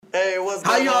Hey, what's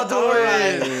How going y'all on?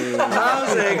 doing?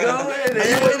 How's it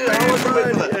going?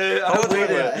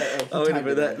 I'm waiting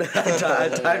for that. I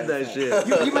timed that shit.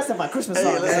 You messed up my Christmas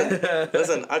song, man.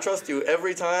 Listen, I trust you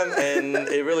every time, and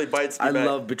it really bites me I back.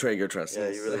 love betraying your trust. Yeah,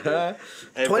 you really do.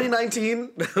 Hey,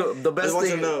 2019, the best want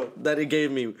you to thing know. that it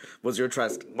gave me was your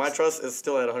trust. My trust is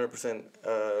still at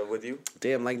 100% with you.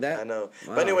 Damn, like that? I know.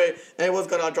 Wow. But anyway, hey, what's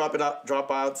going on,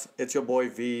 Dropouts? It's your boy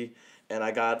V, and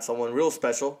I got someone real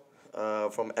special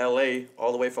from LA,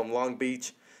 all the way from Long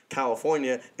Beach,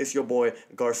 California. It's your boy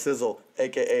Garcizzle,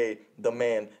 aka the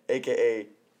man, aka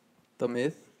The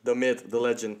myth. the myth, the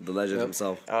legend. The legend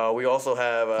himself. We also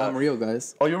have. I'm real,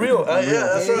 guys. Oh, you're real? Yeah,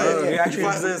 that's Yeah, right. yeah, He yeah. actually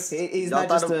exists. He's Y'all not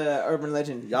thought just him- an urban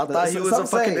legend. Y'all thought he was Some a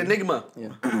fucking say- enigma. Yeah.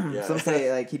 Yeah. Some say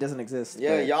like he doesn't exist.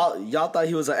 Yeah, but- y'all thought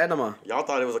he was an enema. Y'all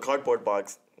thought it was a cardboard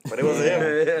box, but it wasn't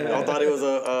him. Y'all thought it was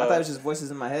a. I thought it was just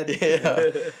voices in my head. Yeah.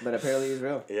 But apparently he's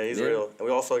real. Yeah, he's Yeah. real. And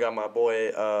we also got my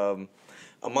boy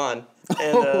Aman.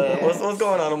 And what's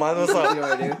going on, Aman? What's You up? know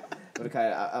what I do?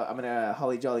 I'm in a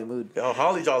holly jolly mood. Oh,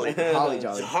 Holly Jolly. Holly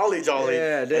jolly. Holly Jolly.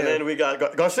 Yeah, and damn. then we got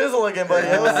Garcizzle again, buddy.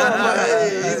 Hey, what's up, buddy?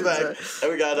 Hey, he's back.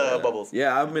 And we got Bubbles.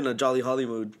 Yeah, I'm in a Jolly Holly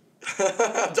mood.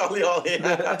 Jolly Holly. You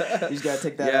just gotta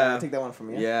take that. Yeah. Take that one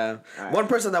from me. Yeah. All right. One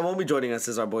person that won't be joining us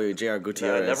is our boy J.R.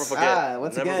 Gutierrez. Never forget.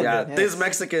 Once Never again. Yeah, forget. this Yes.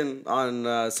 Mexican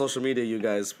on social media, you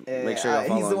guys make sure you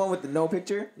follow he's the him. one with the no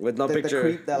picture. With no the picture.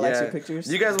 creep that likes Yeah. your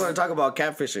pictures. You guys want to talk about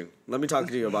catfishing? Let me talk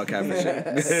to you about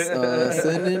catfishing.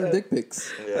 Send in dick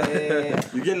pics. Yeah. Yeah.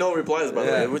 You get no replies, by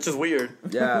the Yeah. way, which is weird.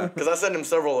 Yeah, Because I sent him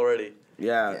several already.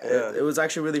 yeah. Yeah. It was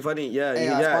actually really funny. Yeah, Hey,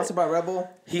 yeah. sponsored by Rebel.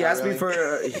 He Not asked me really.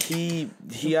 for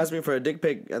he asked me for a dick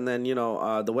pic, and then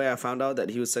the way I found out that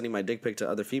he was sending my dick pic to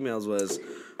other females was,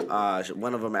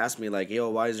 one of them asked me like, "Yo,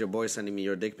 why is your boy sending me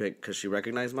your dick pic? Because she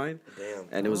recognized mine." Damn.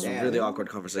 And it was a Damn. really awkward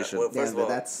conversation. Well, Yeah, first of but all,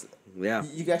 that's Yeah.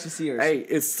 you can actually see her. Hey,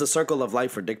 it's the circle of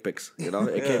life for dick pics.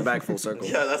 It came back full circle.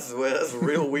 yeah, that's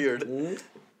real weird.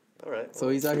 All right. So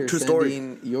he's out here True story.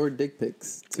 sending your dick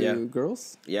pics to Yeah.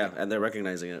 girls. Yeah, and they're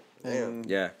recognizing it. Damn.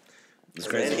 Yeah, it's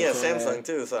And crazy. he has Samsung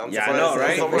too, so I'm Yeah, I surprised. know, I'm right?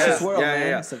 It's a surprised. vicious world, Yeah, man.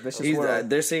 yeah. It's a vicious He's, world.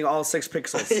 they're seeing all 6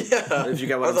 pixels. Yeah. If you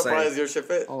get what I'm I'm surprised saying. your shit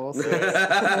fit. Also,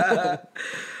 Okay.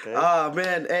 Oh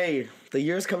man, hey, the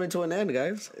year's coming to an end,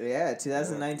 guys. Yeah,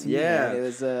 2019. Yeah. Man. It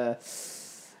was a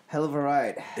hell of a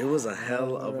ride. It was a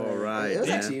hell of a ride. It was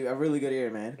man. actually a really good year,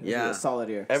 man. It was Yeah. a solid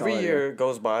year. Every Solid year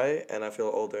goes by, and I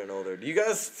feel older and older. Do you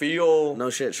guys feel?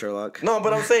 No shit, Sherlock. No,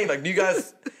 but I'm saying, like, do you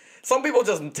guys? Some people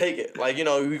just take it. Like, you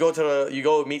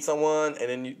go meet someone, and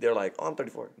then they're like, "Oh, I'm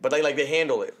 34," but they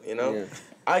handle it. Yeah.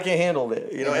 I can handle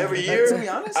it. Every Like, year. to be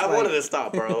honest, I like- wanted to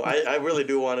stop, bro. I really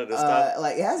do want it to stop.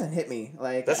 Like it hasn't hit me.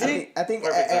 Like That's it? I think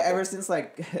Perfect example. ever since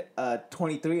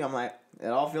 23, I'm like it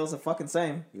all feels the fucking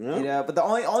same. Yeah. But the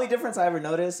only difference I ever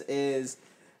notice is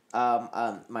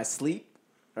my sleep.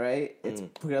 Right, it's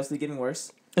progressively getting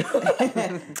worse.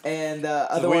 And the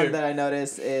other one weird. that I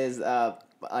notice is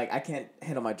like I can't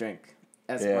handle my drink.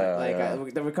 As Yeah, much. yeah.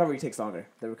 The recovery takes longer.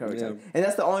 Yeah. And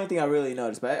that's the only thing I really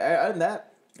noticed. But other than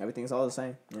that, everything's all the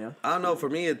same. I don't know. For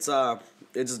me, it's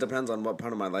it just depends on what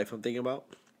part of my life I'm thinking about.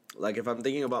 Like if I'm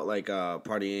thinking about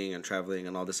partying and traveling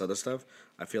and all this other stuff,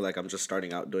 I feel like I'm just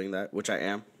starting out doing that, which I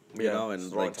am. Yeah, and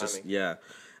it's wrong like just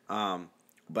timing.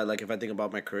 But like if I think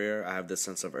about my career, I have this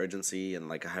sense of urgency and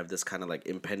like I have this kind of like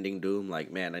impending doom.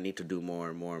 Like man, I need to do more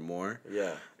and more and more.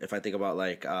 Yeah. If I think about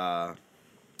like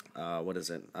what is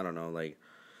it? I don't know. Like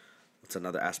what's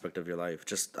another aspect of your life?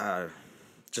 Just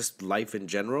life in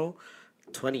general.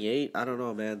 28, I don't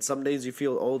know, man. Some days you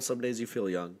feel old, some days you feel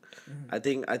young. I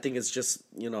think it's just,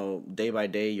 day by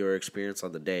day your experience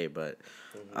on the day, but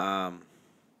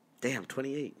damn,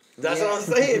 28. That's Yeah. what I'm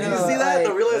saying. Do you No, see that? The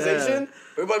like- realization?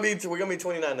 We're gonna be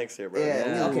 29 next year, bro.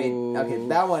 Yeah. Okay.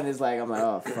 That one is like I'm like,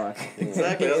 oh fuck.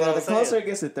 Exactly, that's what I'm The closer saying. it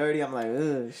gets to 30, I'm like,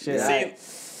 ugh, shit.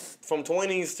 See, from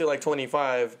 20s to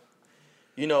 25,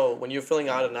 when you're filling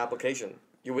out an application,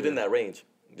 you're within that range.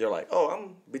 You're like, oh,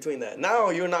 I'm between that. Now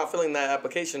you're not filling that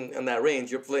application in that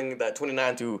range. You're filling that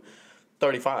 29 to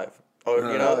 35. Or,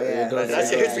 yeah. that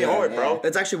shit hits me hard, bro.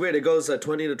 It's actually weird. It goes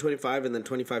 20 to 25 and then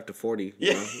 25 to 40.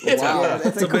 Yeah. Wow.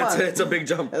 It's, it's a big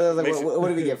jump. I was like, Makes what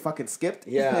did we get? Fucking skipped?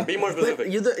 Yeah. Be more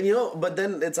specific. But but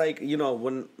then it's like,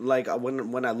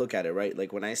 when I look at it, right?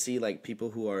 Like when I see like people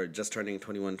who are just turning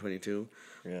 21, 22,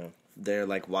 Yeah. they're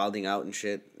like wilding out and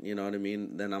shit, you know what I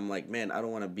mean? Then I'm like, man, I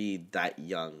don't want to be that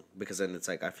young because then it's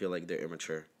like I feel like they're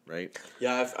immature, right?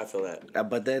 Yeah, I feel that.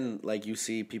 But then like you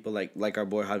see people like our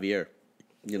boy Javier,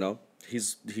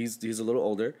 he's a little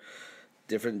older,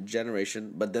 different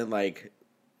generation, but then like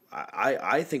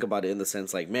I think about it in the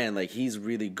sense like, man, like he's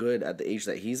really good at the age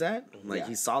that he's at. Like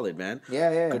he's solid, man.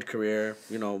 Yeah. Good career,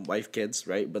 wife, kids,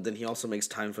 right? But then he also makes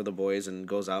time for the boys and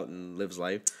goes out and lives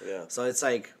life. Yeah. So it's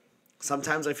like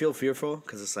sometimes I feel fearful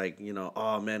because it's like,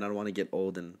 oh man, I don't want to get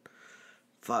old and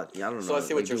fuck, yeah, I don't know. So I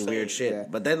see what like, you're do saying. weird shit. Yeah.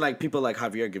 But then like people like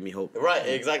Javier give me hope. Right,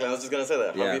 exactly. I was just gonna say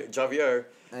that. Yeah. Javier,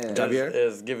 Javier?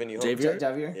 is giving you hope. Javier?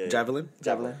 Javier? Yeah. Javelin?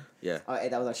 Javelin. Yeah. Oh, hey,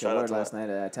 that was actually Shout a out word to last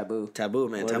night. Taboo. Taboo,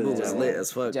 man. What Taboo is was it? lit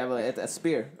as fuck. Javelin. It's a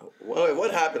spear.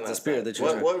 What happened last spirit night? that you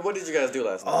What did you guys do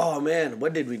last night? Oh man,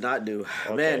 what did we not do?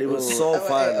 Man, it was Ooh. so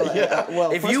fun.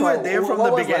 Well, If first you of were all, there from what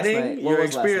the was last beginning, night? What your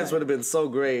was last experience night? would have been so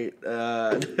great.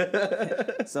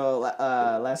 So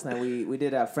last night we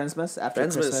did Friendsmas after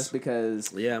Friendsmas. Christmas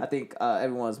because Yeah. I think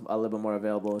everyone's a little bit more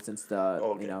available since the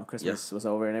Okay. Christmas was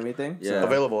over and everything. Yeah.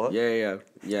 Available, huh? Yeah.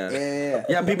 Yeah.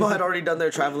 Yeah, people had already done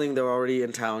their traveling. They were already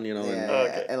in town, Yeah, and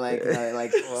Okay. and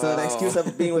like so the excuse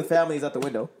of being with family is out the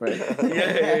window, right?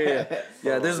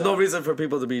 yeah. There's no reason for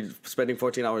people to be spending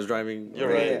 14 hours driving. You're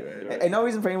right. And no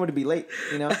reason for anyone to be late,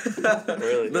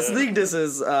 Really? The yeah. sneak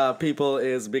disses, people,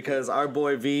 is because our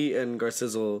boy V and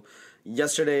Garcizzle,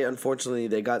 yesterday, unfortunately,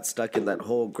 they got stuck in that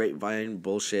whole grapevine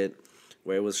bullshit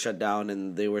where it was shut down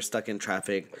and they were stuck in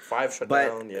traffic. 5 shut But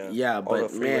down, yeah. All the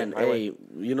but freeway, man, highway. hey,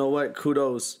 you know what?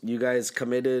 Kudos, you guys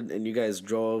committed and you guys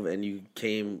drove and you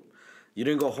came. You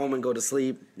didn't go home and go to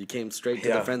sleep. You came straight to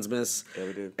Yeah. the Friendsmas. Yeah,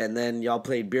 we did. And then y'all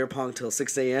played beer pong till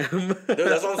 6 a.m. Dude,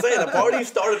 that's what I'm saying. The party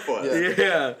started for us.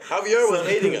 yeah. Javier was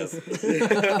hating us.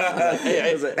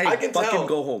 Hey, was like, I hey, can fucking tell.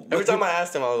 go home. Every time I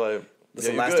asked him, I was like, This is "Yeah,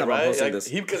 the you last good, time I'm right?" hosting Like, this.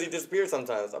 because he disappeared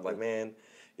sometimes. I'm like, man,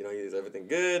 is everything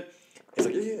good? He's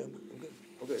like, yeah, I'm good.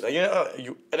 I'm good. Like,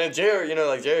 and then Jerry,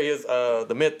 Jerry is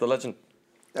the myth, the legend.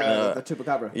 The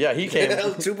chupacabra. Yeah, he came.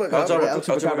 El Chupacabra. El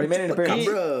Chupacabra. He made an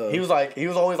appearance. He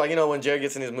was always like, when Jerry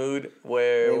gets in his mood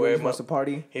where He wants to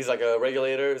party. he's like a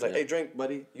regulator. He's like, hey, drink,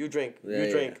 buddy. You drink. Yeah,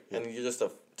 you drink. yeah. And you're just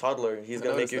a toddler. He's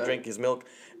going to make noticed you that. drink his milk.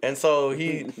 And so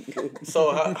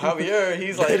Javier,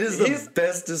 he's like, That is the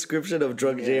best description of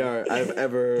drunk JR I've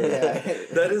ever heard.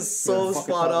 That is so fucking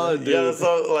spot toddler. on, dude.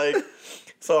 yeah,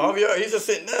 so Javier, he's just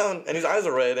sitting down and his eyes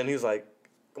are red and he's like,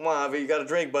 come on, Javier, you got to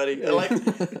drink, buddy. And like,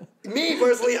 me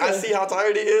personally, I see how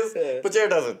tired he is, but Jared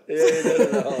doesn't. no.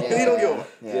 He don't give a fuck.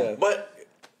 Yeah. But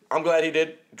I'm glad he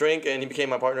did drink and he became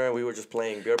my partner and we were just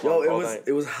playing beer pong all night.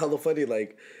 It was hella funny.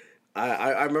 Like,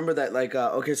 I remember that. Like,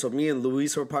 okay, so me and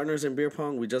Luis were partners in beer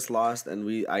pong. We just lost,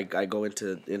 and I go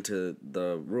into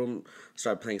the room,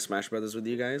 start playing Smash Brothers with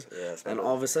you guys. Yeah, Smash and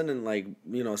all of a sudden, like,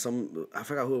 I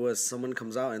forgot who it was. Someone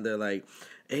comes out and they're like,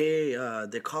 "Hey,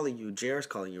 they're calling you. JR's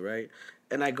calling you, right?"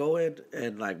 And I go in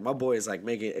and like my boy is like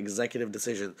making executive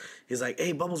decisions. He's like,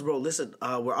 "Hey, Bubbles, bro, listen,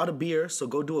 we're out of beer, so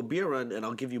go do a beer run and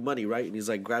I'll give you money, right?" And he's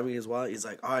like grabbing his wallet. He's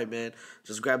like, "All right, man,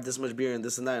 just grab this much beer and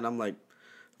this and that." And I'm like,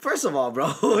 first of all,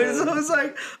 bro, it's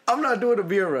like I'm not doing a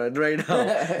beer run right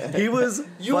now. He was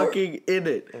fucking in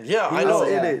it. Yeah, he I was know.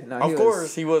 in Yeah. it. No, Of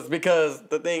course he was, because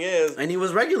the thing is, And he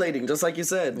was regulating, just like you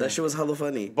said. That shit was hella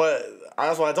funny. but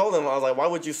that's why I told him, I was like, why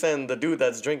would you send the dude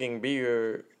that's drinking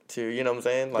beer to, you know what I'm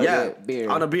saying? Like, Yeah, beer.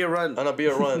 on a beer run. on a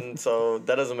beer run, so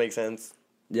that doesn't make sense.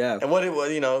 Yeah. And what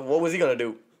was he gonna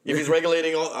do? If he's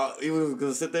regulating, he was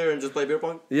gonna sit there and just play beer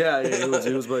pong? Yeah,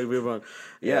 he was playing beer pong.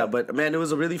 Yeah, Yeah. but man, it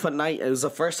was a really fun night. It was the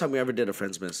first time we ever did a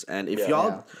Friendsmas. And if Yeah. y'all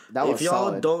Yeah, that was if y'all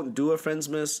solid. don't do a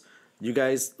Friendsmas, you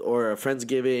guys, or a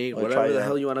Friendsgiving, Or whatever try the that.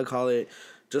 hell you want to call it,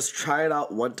 just try it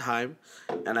out one time,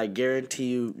 and I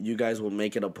guarantee you guys will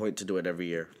make it a point to do it every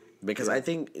year. Because I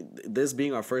think this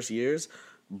being our first years,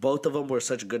 both of them were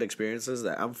such good experiences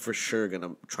that I'm for sure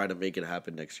gonna try to make it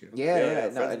happen next year. Yeah.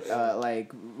 Friends- No,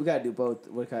 like we gotta do both.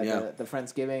 Yeah. The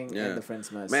Friendsgiving Yeah. and the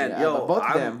Friendsmas. Man, yeah, yo, but both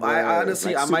of them. I were,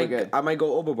 honestly, like, I super might, good. I might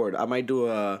go overboard. I might do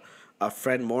a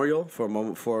friend memorial for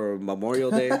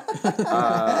Memorial Day.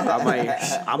 I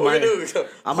might, What we do?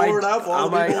 Pour it out for all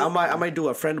the people? I might do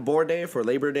a friend board day for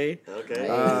Labor Day. Okay.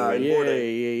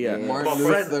 Hey. Yeah. Martin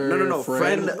Friend, Luther, no,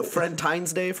 friend.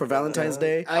 Friend-tines Day for Valentine's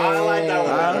Day. I like that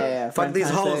one. Yeah, Fuck these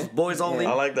Friend's hoes, Day. boys only.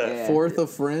 I like that. Yeah. Fourth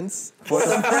of Friends.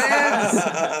 Friends,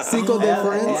 Cinco de Yeah,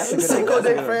 Friends. that's a good Cinco one.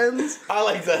 de Friends. I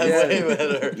like that Yeah. way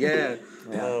better. Yeah,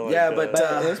 Oh my yeah, God. but.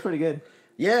 But it was pretty good.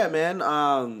 Yeah, man.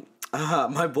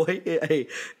 My boy, hey,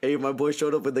 my boy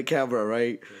showed up with the camera,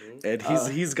 right? And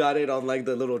he's got it on like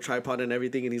the little tripod and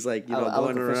everything, and he's like, you know, I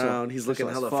look going official. around. He's looking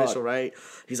Official hella as fuck. official, right?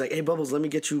 He's like, hey Bubbles, let me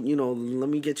get you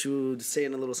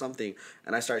saying a little something.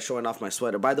 And I start showing off my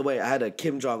sweater. By the way, I had a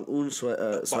Kim Jong Un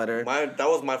sweater. That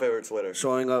was my favorite sweater.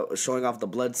 Showing off the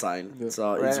blood sign.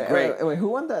 So it's Right, great. wait, who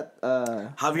won that?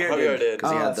 Javier Javier did.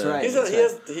 because he Oh, had that's the right.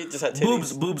 He just had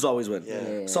titties. boobs always win. Yeah.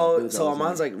 Yeah, So boobs so always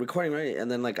Aman's win. like recording, right? And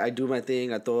then like I do my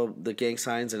thing, I throw up the gang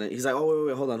signs, and he's like, oh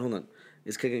wait, hold on.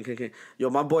 It's kicking. Yo,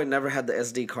 my boy never had the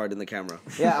SD card in the camera.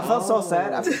 Yeah, I felt so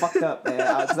sad. I fucked up, man.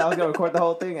 Because I was gonna record the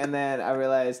whole thing, and then I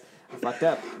realized I fucked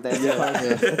up. The SD card.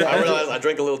 I realized I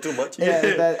drank a little too much. Yeah,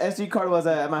 the SD card was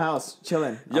at my house,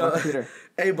 chilling on my computer.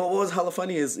 Hey, but what was hella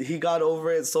funny is he got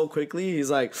over it so quickly.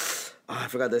 He's like, oh, I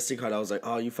forgot the SD card. I was like,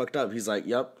 oh, you fucked up. He's like,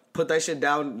 yep. Put that shit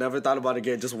down. Never thought about it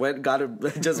again. Just went, got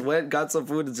some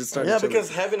food, and just started. Yeah, chilling. because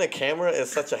having a camera is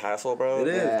such a hassle, bro. It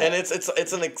is. Yeah. And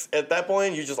it's at that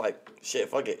point you just like shit,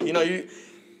 fuck it. You know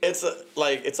it's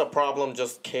a problem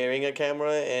just carrying a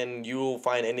camera, and you will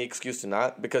find any excuse to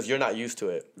not because you're not used to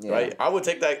it, Yeah. right? I would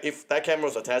take that if that camera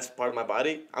was attached to part of my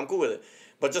body, I'm cool with it.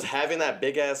 But just having that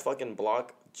big ass fucking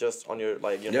block just on your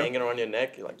hanging around your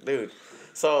neck, you're like, dude.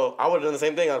 So I would have done the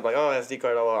same thing. I was like, oh, SD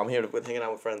card. Oh, well, I'm here with hanging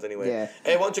out with friends anyway. Yeah.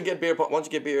 Hey, why don't you get beer,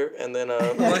 and then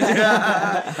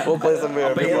we'll play some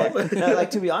beer. No,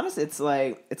 like to be honest, it's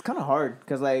kind of hard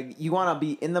because like you want to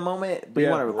be in the moment, but you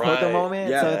Yeah, want to record the right. moment.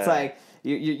 Yeah. So it's like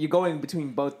you're going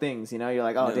between both things. You know, you're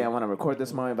like, oh Yeah. damn, I want to record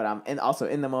this moment, but I'm also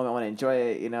in the moment. I want to enjoy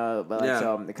it. You know, but like Yeah.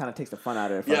 so it kind of takes the fun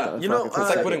out of it. Yeah, You know, It's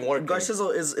like putting work in.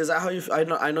 Garcizzle, is that how you?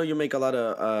 I know you make a lot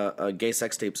of gay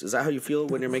sex tapes. Is that how you feel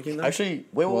when you're making them? Actually,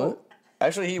 wait, What?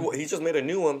 Actually, he just made a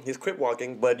new one. He's crip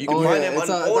walking, but you can Oh find yeah, him on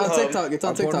it's on Pornhub. TikTok. It's on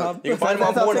On TikTok. Pornhub? You can find him on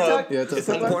It's on Pornhub. TikTok? Yeah, it's on It's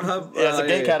on TikTok. Pornhub. Yeah, it's a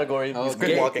gay yeah. category. Oh, He's crip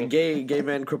Gay, walking. gay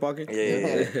man crip walking. Yeah,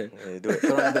 do it.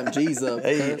 Throwing them G's up.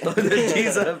 Hey. okay?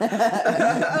 Jesus.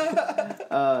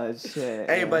 Oh shit.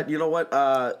 Hey, yeah. but you know what?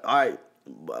 All right.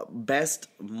 Best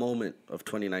moment of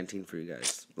 2019 for you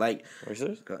guys. Like, Are you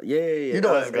serious? yeah. You know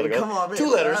how it's gonna go. Come on, man. 2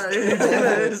 letters. All right, 2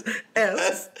 letters.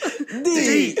 S.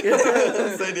 D.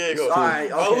 San Diego. All right,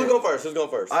 Oh, okay. who's going first? Who's going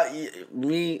first?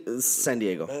 Me, San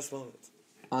Diego. Best moments.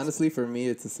 Honestly, for me,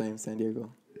 it's the same. San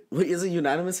Diego. Wait, is it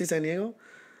unanimously San Diego?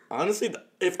 Honestly,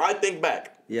 if I think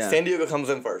back, Yeah. San Diego comes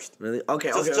in first. Really? Okay,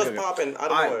 Just okay. popping out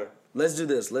of All right, nowhere. let's do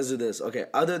this. Okay,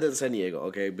 other than San Diego,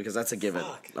 okay, because that's a given.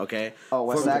 Fuck. Okay. Oh,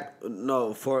 West Sac?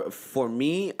 No, for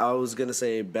me, I was gonna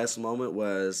say best moment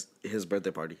was his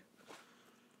birthday party.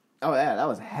 Oh yeah, that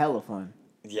was hella fun.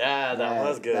 Yeah, that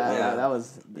was good. That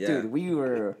was, Yeah. dude. We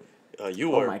were.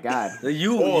 You Oh were. my god.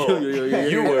 You Oh, you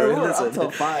you We were. were listen. up till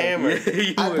 5. hammered.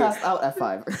 You I were. passed out at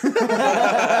 5.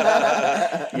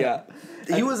 Yeah.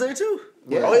 He was there too.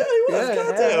 Yeah. Oh yeah, he was. Yeah,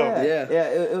 Goddamn. Yeah.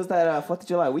 It was that 4th of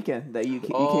July weekend that you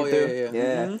came Oh yeah, through. yeah.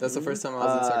 Yeah. That's the first time I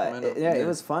was in Sacramento. It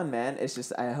was fun, man. It's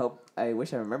just I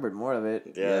wish I remembered more of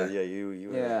it. Yeah, Yeah. you.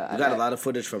 Yeah. We got a lot of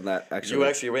footage from that actually. You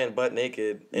actually ran butt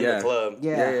naked in Yeah. the club.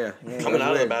 Yeah. Coming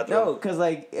out of the bathroom. No, because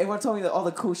like everyone told me that all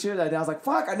the cool shit I did. I was like,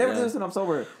 fuck, I never Yeah. do this when I'm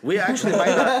sober. We actually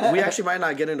might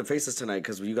not get into faces tonight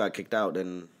because you got kicked out,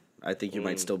 and I think you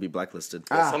might still be blacklisted.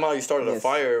 Somehow you started a yes.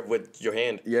 fire with your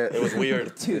hand. Yeah. It was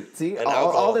weird. Dude, see? And All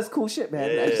alcohol. this cool shit, man.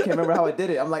 I Yeah. just can't remember how I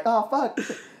did it. I'm like, oh, fuck.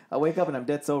 I wake up and I'm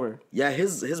dead sober. Yeah,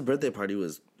 his birthday party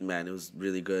was, man, it was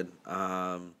really good.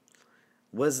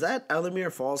 Was that Alamere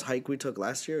Falls hike we took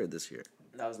last year or this year?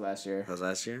 That was last year. That was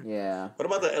last year? Yeah. What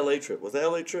about the LA trip? Was the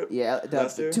LA trip Yeah,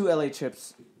 last year? 2 LA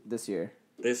trips this year.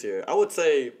 This year. I would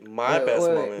say my best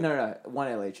moment. No,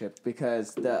 1 LA trip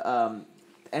because the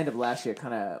end of last year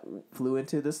kind of flew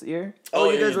into this year. Oh,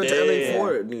 you guys you went to did. LA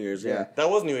for New Year's, yeah. That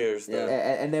was New Year's. Yeah. though.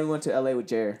 And then we went to LA with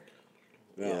Jer.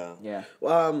 Yeah. Yeah.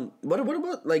 What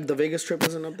about like the Vegas trip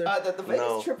wasn't up there? The Vegas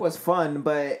No. trip was fun,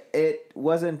 but it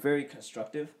wasn't very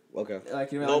constructive. Okay.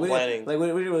 Like, you know, No we planning. Didn't, we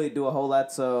didn't really do a whole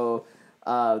lot. So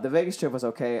the Vegas trip was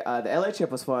okay. The LA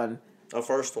trip was fun. Our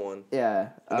first one. Yeah.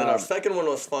 And then our second one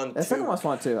was fun the too. second one was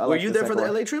fun too. I Were liked you there for the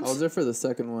second LA one. trips? I was there for the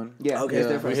second one. Yeah. Okay. he was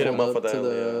there Yeah, for we the hit second him up one. for that. To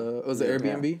the was it Yeah.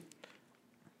 Airbnb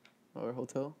or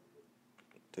hotel?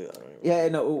 Dude, I don't even- Yeah,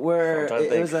 no, where I'm trying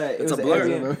to it was a It's a an blur.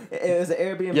 Airbnb. It was an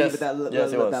Airbnb, Yes. but that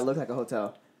Yes, it was. that looked like a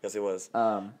hotel. Yes, it was. We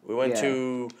yeah. went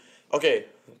to. Okay,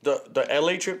 the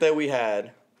LA trip that we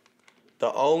had.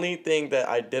 The only thing that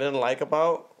I didn't like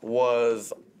about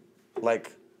was,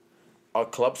 like, our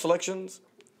club selections.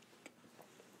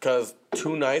 Cause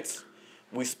 2 nights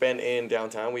we spent in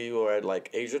downtown. We were at like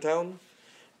Asia Town,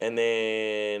 and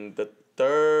then the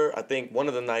third, I think one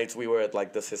of the nights we were at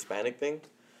like this Hispanic thing,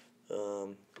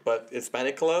 but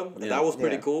Hispanic club. And Yeah. that was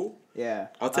pretty Yeah. cool. Yeah.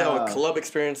 I'll tell you, our club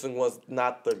experience was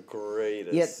not the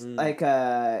greatest. Yeah, like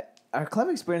our club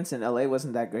experience in LA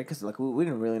wasn't that great because like we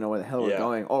didn't really know where the hell we're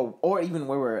going or even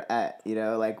where we're at. You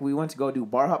know, like we went to go do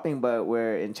bar hopping, but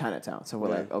we're in Chinatown, so we're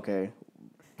like, okay,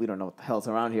 we don't know what the hell's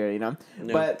around here. You know,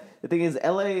 but the thing is,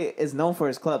 LA is known for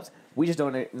its clubs. We just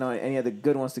don't know any of the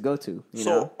good ones to go to. You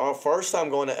know? Our first time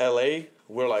going to LA,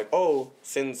 we're like, oh,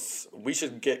 since we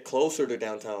should get closer to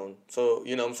downtown. So,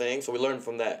 you know what I'm saying? So we learned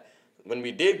from that. When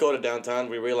we did go to downtown,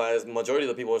 we realized majority of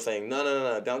the people were saying,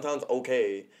 no, downtown's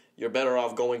okay. You're better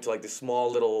off going to like the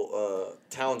small little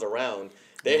towns around.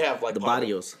 They have like the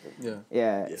barrios.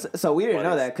 Yeah. So we didn't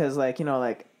know that because like, you know,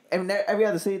 like, every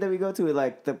other city that we go to,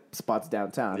 like the spots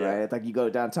downtown, right? Like you go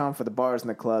downtown for the bars and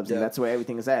the clubs, and that's where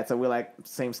everything is at. So we're like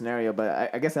same scenario,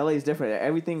 but I guess LA is different.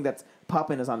 Everything that's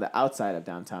popping is on the outside of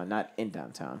downtown, not in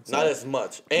downtown. So, not as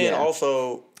much, and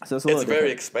also it's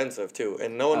very expensive too.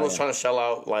 And no one was trying to shell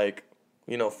out like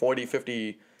 $40,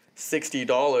 $50,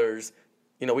 $60.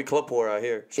 You know, we club poor out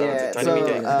here. Shout out to Tiny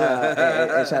BK.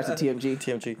 And shout out to TMG.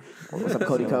 TMG. What's up,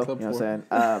 Cody Co? You know what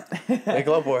I'm saying? We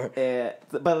club poor.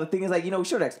 But the thing is, like, we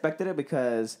should have expected it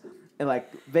because,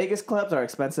 like, Vegas clubs are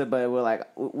expensive, but we're like,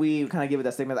 we kind of give it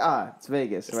that stigma, it's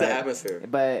Vegas, it's right? the atmosphere.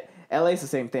 But LA's the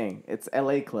same thing. It's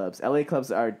LA clubs. LA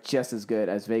clubs are just as good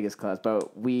as Vegas clubs,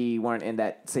 but we weren't in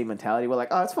that same mentality. We're like,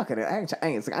 oh, it's fucking, I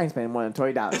ain't spending more than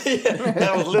 $20.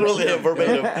 That was literally him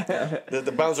verbatim.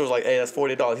 The bouncer was like, hey, that's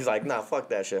 $40. He's like, nah, fuck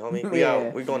that shit, homie.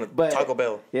 We going to Taco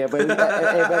Bell. Yeah, but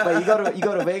you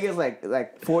go to Vegas, like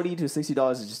 $40 to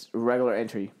 $60 is just regular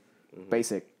entry,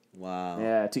 basic. Wow.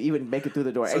 Yeah, to even make it through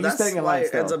the door. So and you're standing in line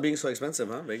it ends still. up being so expensive,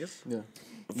 huh? Vegas? Yeah.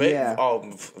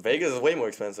 Vegas is way more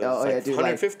expensive. Oh, it's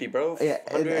like dude, $150, bro. Yeah,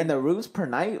 and the rooms per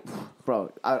night, bro,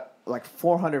 like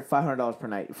 $400, $500 per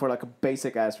night for like a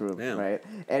basic ass room, right?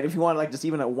 And if you want like just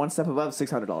even a one step above,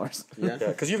 $600. Yeah,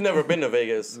 because you've never been to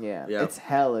Vegas. Yeah, it's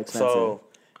hell expensive. So,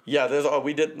 yeah,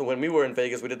 we did when we were in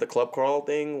Vegas. We did the club crawl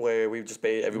thing where we just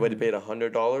paid everybody paid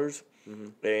 $100,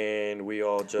 and we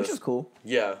all just which is cool.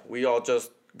 Yeah, we all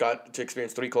just got to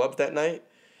experience 3 clubs that night,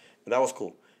 and that was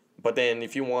cool. But then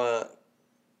if you want.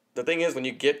 The thing is, when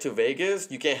you get to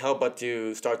Vegas, you can't help but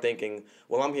to start thinking,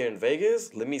 well, I'm here in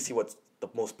Vegas. Let me see what's the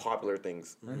most popular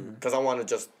things. Because I want to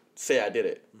just say I did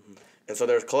it. And so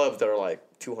there's clubs that are like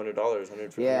 $200,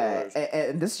 $150. Yeah,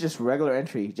 and this is just regular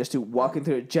entry, just to walk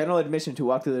into general admission to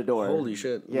walk through the door. Holy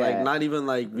shit. Yeah. Like, not even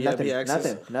like VIP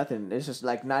access? Nothing. It's just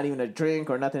like not even a drink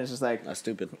or nothing. It's just like... That's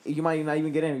stupid. You might not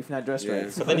even get in if you're not dressed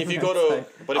right. But then if you go to...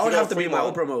 I would have to be in my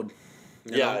Oprah mode.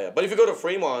 Yeah. But if you go to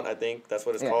Fremont, I think that's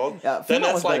what it's called. Yeah, then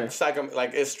that's like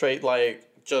it's straight like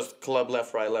just club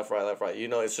left, right. You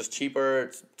know, it's just cheaper.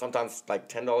 It's sometimes like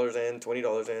 $10 in,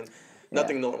 $20 in.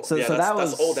 Nothing normal. So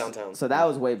that's old downtown. So that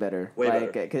was way better.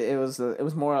 Better. 'Cause it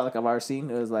was more like of our scene.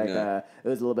 It was like it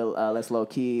was a little bit less low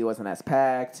key. It wasn't as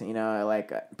packed. You know,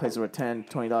 like places were $10,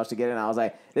 $20 to get in. I was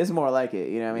like, this is more like it.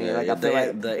 You know what I mean? I feel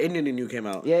like the Indian in you came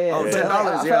out. Yeah. Oh, $10.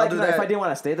 I'll do that. If I that. didn't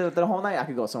want to stay the whole night, I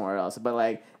could go somewhere else. But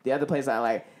like the other place,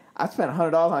 I spent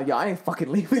 $100 on I ain't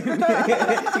fucking leaving. You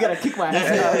gotta kick my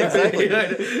ass out. Exactly.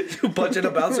 You punching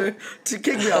a bouncer to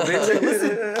kick me out, bitch.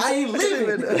 Listen, I ain't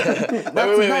leaving.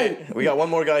 Wait. We got one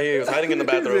more guy here who's hiding in the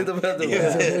bathroom.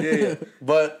 Yeah.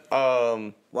 But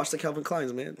watch the Calvin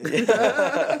Kleins, man.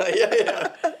 yeah.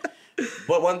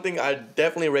 But one thing I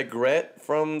definitely regret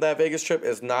from that Vegas trip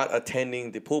is not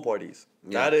attending the pool parties.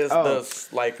 Yeah. That is one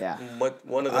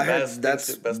of the best.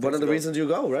 That's one of the reasons you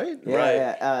go, right?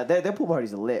 Yeah. Their pool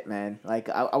parties are lit, man. Like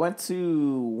I went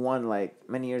to one like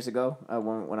many years ago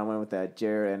when I went with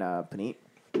Jared and Panit.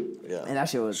 Yeah. And that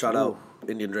shit was shout out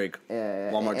Indian Drake.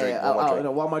 Yeah. Walmart Drake.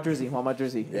 Walmart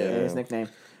Jersey. Yeah. His nickname.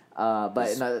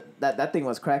 But no, that thing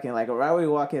was cracking. Like right when we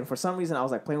walk in, for some reason I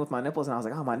was like playing with my nipples, and I was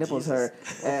like, oh, my nipples hurt.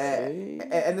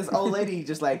 And this old lady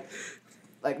just like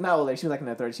not old lady, she was like in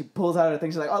her 30s. She pulls out her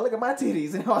thing. She's like, oh, look at my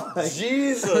titties, and I was like,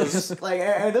 Jesus.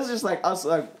 And this is just like us,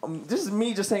 like this is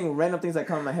me just saying random things that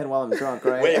come in my head while I'm drunk,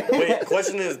 right? Wait.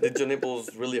 Question is, did your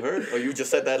nipples really hurt, or you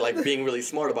just said that like being really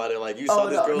smart about it, like you saw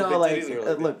this girl's big titties, and you're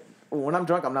like, look, when I'm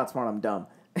drunk, I'm not smart. I'm dumb.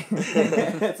 So you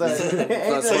just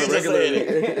saying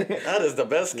it. That is the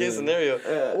best case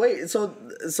scenario. Wait, so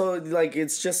like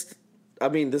it's just, I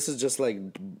mean, this is just like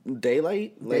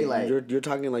daylight. Like, you're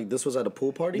talking like this was at a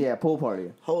pool party. Yeah, pool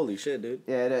party. Holy shit, dude.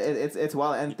 Yeah, it's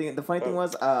wild. And the funny thing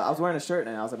was, I was wearing a shirt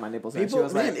and I was like, my nipples. And she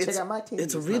was like, check out my titties.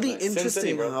 It's really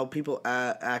interesting how people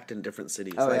act in different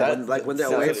cities. When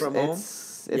they're away from home.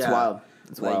 It's wild.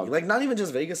 It's wild. Like not even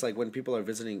just Vegas. Like when people are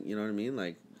visiting, you know what I mean?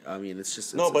 Like. I mean, it's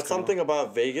just... but something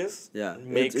about Vegas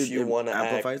makes you want to act...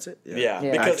 amplifies it? Yeah,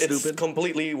 because it's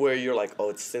completely where you're like,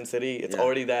 oh, it's Sin City. It's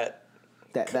already that...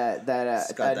 It's got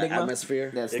that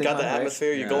atmosphere. It got the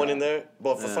atmosphere. You're going in there.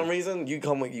 But for some reason, you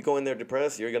go in there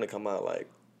depressed, you're going to come out like...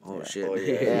 Oh shit. Oh,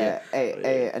 yeah. Yeah, hey, Oh,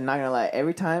 hey, yeah. I'm not gonna lie.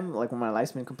 Every time, like when my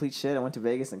life's been complete shit, I went to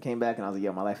Vegas and came back, and I was like,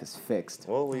 "Yo, my life is fixed."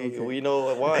 Well, we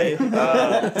know why.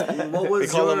 What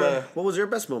was your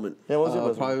best moment? Yeah, what was your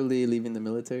best one? Probably leaving the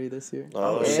military this year.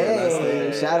 Oh, shit.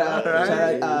 Hey, shout out,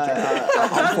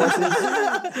 Armed Forces.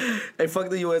 Hey, fuck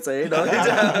the USA. No.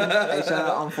 Hey, shout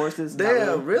out Armed Forces. Not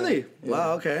Damn, really? Yeah.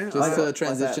 Wow, okay. Just to What's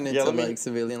transition that? Yeah, into let me- like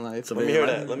civilian life. Let me hear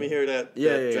that. Let me hear that.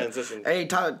 Yeah, that yeah, transition. Hey,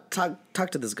 talk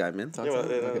to this guy, man. Yeah,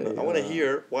 I want to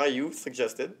hear why you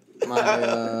suggested.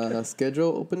 My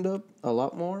schedule opened up a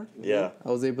lot more. Yeah.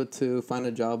 I was able to find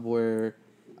a job where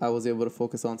I was able to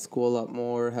focus on school a lot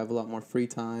more, have a lot more free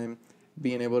time,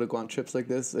 being able to go on trips like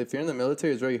this. If you're in the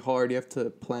military, it's very hard. You have to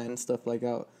plan stuff like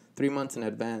out 3 months in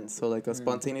advance. So like a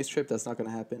spontaneous trip, that's not going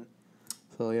to happen.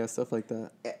 So yeah, stuff like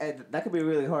that. And that could be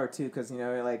really hard too, because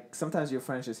like sometimes your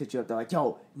friends just hit you up. They're like,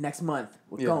 "Yo, next month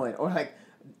we're going," or like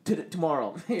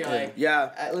tomorrow. You're like, Yeah,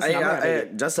 listen, I'm not ready.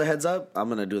 just a heads up. I'm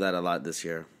gonna do that a lot this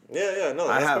year. Yeah, no.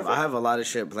 I that's have perfect. a lot of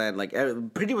shit planned. Like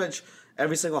pretty much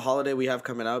every single holiday we have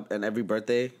coming up, and every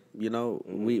birthday,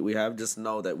 we have. Just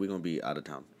know that we're gonna be out of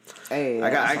town. Hey,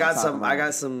 I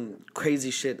got some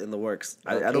crazy shit in the works.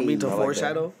 I don't mean to I like that.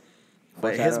 foreshadow.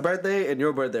 But his birthday and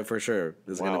your birthday for sure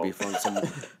is gonna Wow. be fun.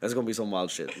 There's gonna be some wild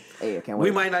shit. Hey, I can't wait.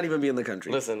 We might not even be in the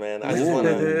country. Listen, man. I just want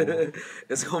to.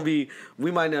 It's gonna be.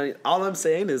 We might not. All I'm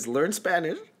saying is learn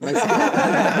Spanish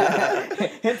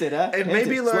Hinted, huh? and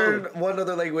maybe learn one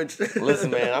other language.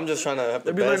 Listen, man. I'm just trying to have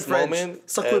the Maybe learn best French. moment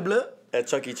Sacre bleu. at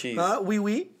Chuck E. Cheese. Huh?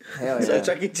 Oui. Hell So yeah.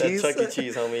 Chuck E. Cheese. At Chuck E.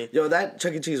 Cheese, homie. Yo, that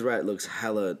Chuck E. Cheese rat looks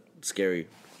hella scary.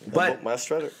 But my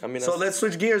strutter. I mean, so let's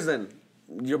switch gears then.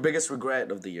 Your biggest regret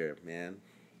of the year, man.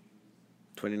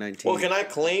 2019. Well, can I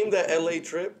claim that LA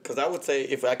trip? Because I would say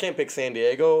if I can't pick San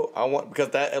Diego, because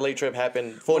that LA trip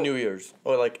happened for New Year's,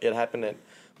 or like it happened at.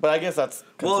 But I guess that's.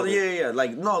 Well, considered- yeah.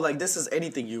 Like no, like this is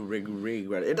anything you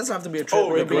regret. It doesn't have to be a trip.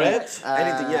 Oh, It could be regret?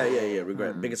 Anything. Yeah.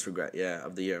 Regret. Biggest regret. Yeah,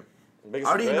 of the year. Biggest I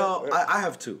already regret? know. I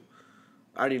have two.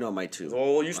 I already know my two.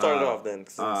 Well, you started off then,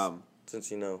 since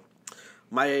you know.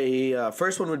 My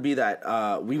first one would be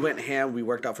that we went ham. We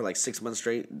worked out for like 6 months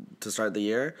straight to start the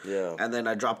year. Yeah. And then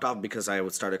I dropped off because I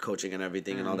started coaching and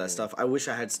everything and all that stuff. I wish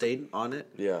I had stayed on it.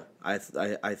 Yeah. I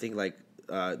think like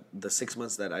the 6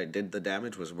 months that I did the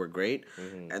damage were great,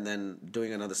 and then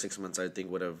doing another 6 months I think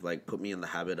would have like put me in the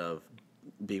habit of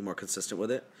being more consistent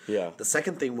with it. Yeah. The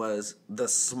second thing was the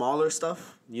smaller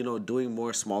stuff. Doing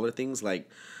more smaller things like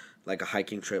a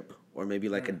hiking trip or maybe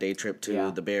like a day trip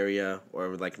to the Bay Area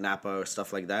or like Napa or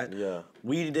stuff like that. Yeah.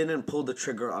 We didn't pull the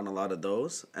trigger on a lot of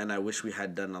those, and I wish we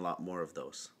had done a lot more of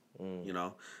those.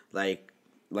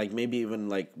 Like maybe even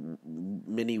like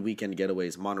mini weekend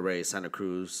getaways, Monterey, Santa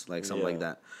Cruz, like something like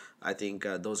that. I think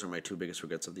those are my two biggest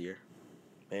regrets of the year.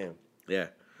 Man, Yeah.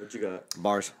 what you got?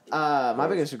 Bars. My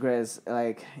biggest regret is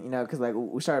because like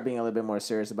we started being a little bit more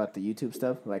serious about the YouTube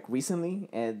stuff like recently,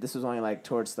 and this was only like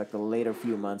towards like the later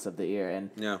few months of the year. And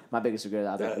Yeah. my biggest regret,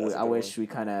 I was That's a like, I good wish we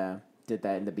kind of did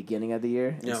that in the beginning of the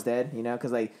year Yeah. instead.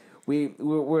 Because like we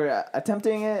were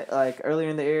attempting it like earlier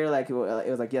in the year, like it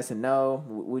was like yes and no.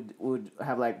 Would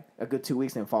have like a good 2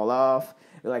 weeks and fall off.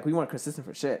 Like we weren't consistent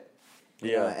for shit.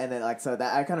 You know? And then like so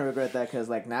that I kind of regret that because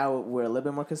like now we're a little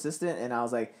bit more consistent, and I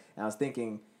was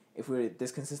thinking if we were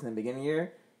this consistent in the beginning of the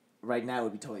year, right now it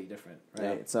would be totally different,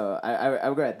 right? Yeah. So I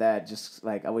regret that. Just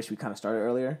like I wish we kind of started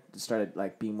earlier, just started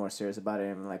like being more serious about it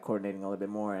and like coordinating a little bit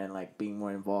more and like being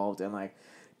more involved and like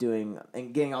doing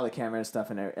and getting all the camera and stuff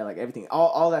and like everything,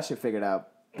 all that shit figured out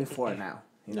before now.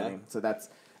 You know what I mean? So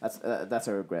that's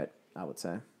a regret, I would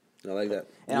say. I like that.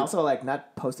 And also like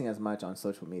not posting as much on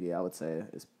social media, I would say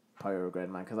is probably a regret of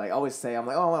mine because like I always say I'm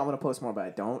like, oh, I'm gonna post more, but I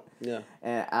don't. Yeah.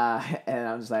 And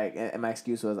I'm just like, and my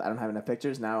excuse was I don't have enough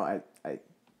pictures. Now I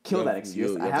kill that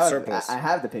excuse. you I have have surplus. I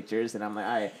have the pictures, and I'm like,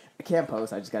 all right, I can't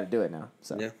post. I just got to do it now.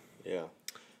 So Yeah. Yeah.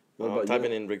 What I'm about typing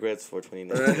you? in regrets for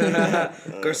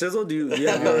 2019. Garcizzle, do you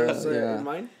have yours Yeah. in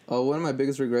mind? One of my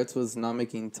biggest regrets was not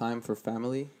making time for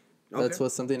family. That's Okay.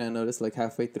 was something I noticed like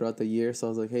halfway throughout the year. So I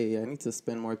was like, hey, I need to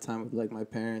spend more time with like my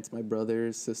parents, my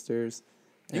brothers, sisters.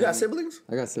 You got And siblings?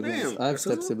 I got siblings. Damn, I have Garcizzle?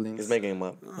 step siblings. He's making him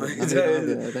up.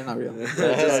 They're not real.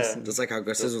 Just like how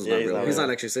Garcizzle's Yeah, not he's real. not He's real.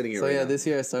 not actually sitting here So right yeah, now. this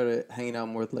year I started hanging out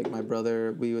more with like my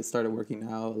brother. We started working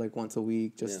out like once a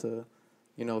week just to,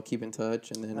 keep in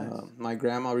touch. And then my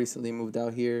grandma recently moved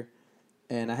out here,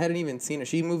 and I hadn't even seen her.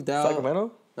 She moved out.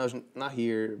 Sacramento? No, not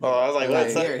here. Oh, I was like, LA.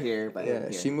 what's that? here, but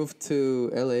Yeah, she moved to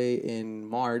LA in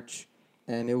March,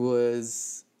 and it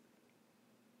was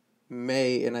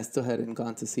May, and I still hadn't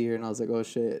gone to see her, and I was like, oh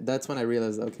shit. That's when I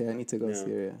realized, okay, I need to go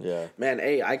see her. Yeah. Man,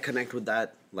 hey, I connect with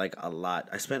that like a lot.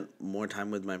 I spent more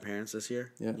time with my parents this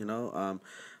year. Yeah. You know,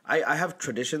 I have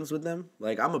traditions with them.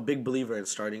 Like, I'm a big believer in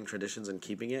starting traditions and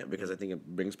keeping it because I think it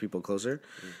brings people closer.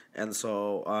 And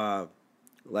so,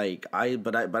 like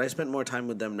but I spent more time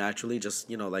with them naturally, just,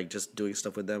 you know, like just doing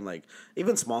stuff with them, like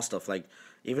even small stuff, like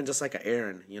even just like an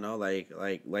errand, you know, like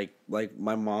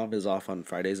my mom is off on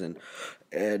Fridays and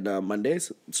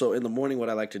Mondays. So in the morning, what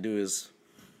I like to do is,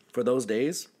 for those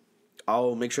days,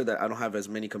 I'll make sure that I don't have as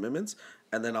many commitments,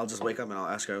 and then I'll just wake up and I'll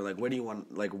ask her, like, where do you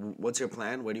want, like, what's your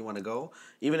plan? Where do you want to go?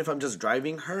 Even if I'm just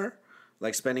driving her,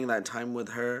 like, spending that time with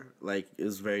her, like,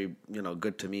 is very, you know,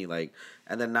 good to me. Like,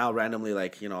 and then now randomly,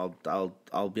 like, you know,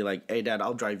 I'll be like, hey, Dad,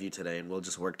 I'll drive you today, and we'll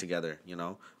just work together, you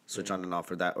know, switch on and off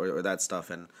for that or that stuff.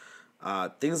 And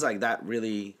things like that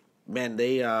really, man,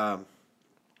 they, I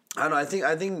don't know, I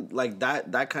think like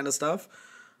that kind of stuff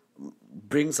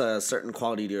brings a certain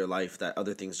quality to your life that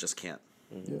other things just can't.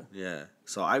 Yeah. Yeah.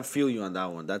 So I feel you on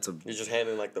that one. You're just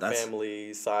handling like the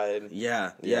family side.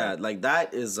 Yeah. Like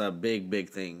that is a big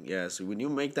thing. Yeah. So when you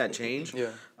make that change, Yeah.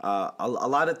 A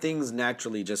lot of things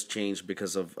naturally just change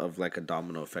because of like a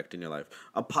domino effect in your life.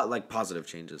 Like positive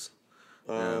changes.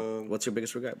 What's your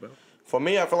biggest regret, bro? For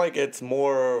me, I feel like it's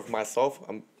more of myself.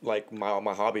 I'm like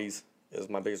my hobbies is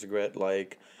my biggest regret.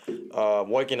 Like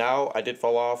working out, I did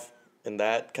fall off in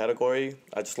that category.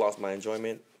 I just lost my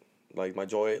enjoyment, like my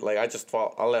joy. Like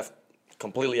I left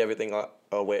completely everything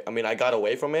away. I mean, I got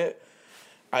away from it.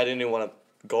 I didn't even want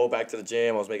to go back to the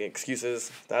gym. I was making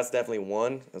excuses. That's definitely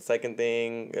one. The second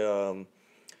thing,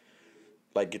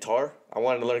 like guitar. I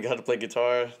wanted to learn how to play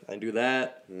guitar. I do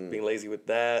that. Being lazy with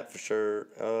that for sure.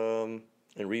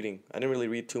 And reading. I didn't really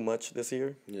read too much this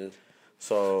year. Yeah.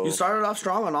 So you started off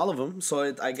strong on all of them,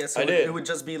 so I guess it would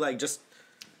just be like just.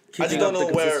 I just don't know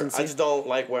where. I just don't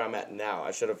like where I'm at now.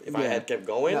 I should have, if I had kept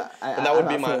going, and that would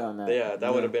be my.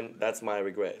 That would have been. That's my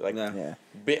regret. Like,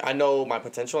 I know my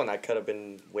potential, and I could have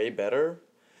been way better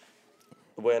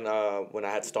when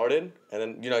I had started, and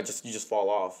then you just fall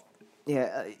off.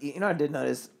 Yeah, you know, I did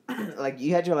notice, like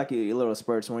you had your little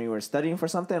spurts when you were studying for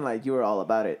something, like you were all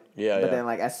about it. Yeah. But then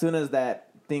like as soon as that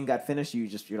thing got finished,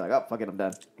 you're like, oh fuck it, I'm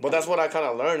done. But that's what I kind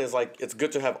of learned is like it's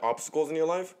good to have obstacles in your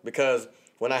life, because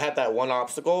when I had that one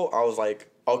obstacle, I was like,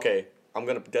 okay, I'm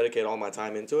gonna dedicate all my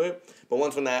time into it. But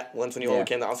once when you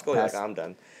overcame the obstacle, you're like, I'm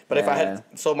done. But if I had,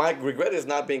 so my regret is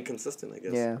not being consistent, I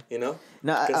guess. Yeah. You know.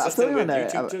 No, I feel you on that.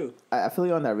 YouTube too. I feel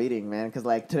you on that reading, man. Because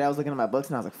like today I was looking at my books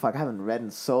and I was like, fuck, I haven't read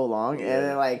in so long. Yeah. And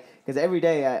then like, because every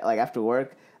day, after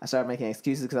work, I started making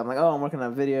excuses because I'm like, oh, I'm working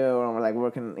on a video or I'm like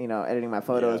working, editing my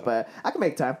photos, but I can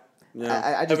make time.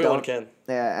 Yeah, I just everyone can.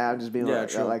 Yeah, I'm just being being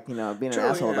an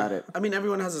asshole about it. I mean,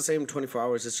 everyone has the same 24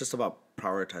 hours. It's just about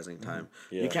prioritizing time.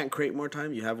 Yeah. You can't create more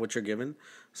time. You have what you're given.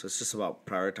 So it's just about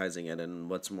prioritizing it and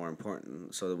what's more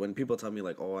important. So when people tell me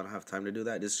like, oh, I don't have time to do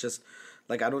that, it's just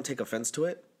like I don't take offense to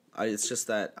it. It's just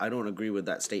that I don't agree with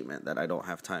that statement that I don't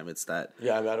have time. It's that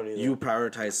I don't either. You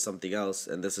prioritize something else,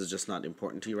 and this is just not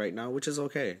important to you right now, which is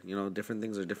okay. Different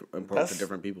things are important to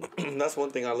different people. That's one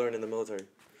thing I learned in the military.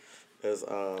 As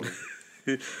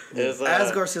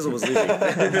Garcia was leaving,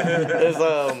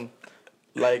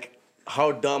 like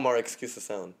how dumb our excuses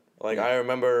sound. Like I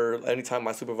remember anytime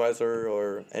my supervisor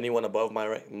or anyone above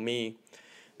me,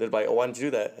 they'd be like, "Oh, why didn't you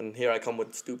do that?" And here I come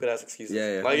with stupid ass excuses.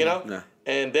 Like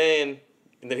and then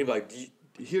he'd be like, "Do you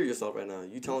hear yourself right now?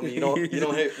 You telling me you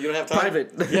don't have time?"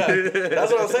 Private. Yeah,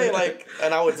 that's what I'm saying. Like,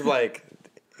 and I was like,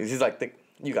 he's like,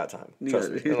 you got time. Trust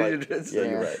me. Like,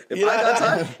 you're right. If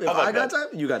I got time,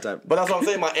 you got time. But that's what I'm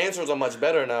saying. My answers are much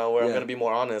better now, where I'm gonna be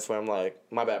more honest. Where I'm like,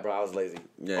 my bad, bro, I was lazy.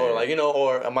 Or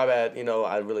my bad,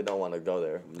 I really don't want to go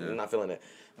there. I'm not feeling it.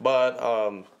 But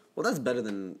well, that's better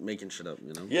than making shit up.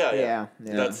 Yeah.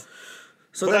 That's.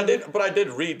 So but I did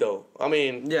read though. I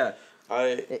mean,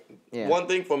 one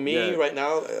thing for me right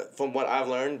now, from what I've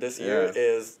learned this year,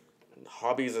 is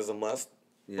hobbies is a must.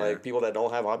 Yeah. Like people that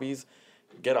don't have hobbies,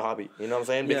 get a hobby. You know what I'm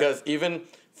saying? Because even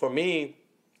for me,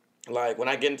 like when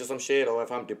I get into some shit or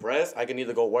if I'm depressed, I can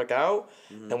either go work out,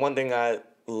 and one thing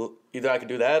either I could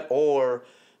do that, or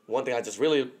one thing I just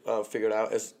really figured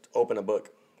out is open a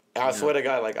book. And I swear to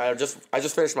God, like I just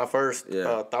finished my first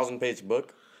 1,000-page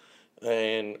book.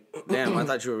 And damn, I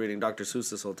thought you were reading Dr.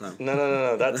 Seuss this whole time.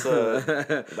 No. That's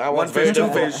that one's very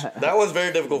difficult. That one's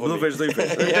very difficult for me. Blue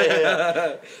page.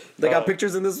 Yeah. They got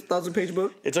pictures in this 1,000-page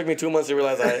book. It took me 2 months to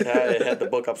realize I had the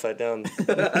book upside down.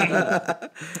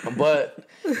 But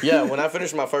yeah, when I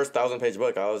finished my first 1,000-page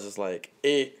book, I was just like,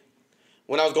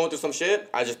 when I was going through some shit,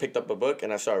 I just picked up a book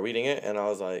and I started reading it, and I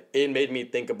was like, it made me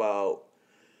think about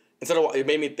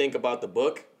the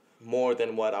book, more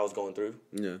than what I was going through.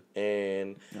 Yeah.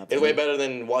 And it's way better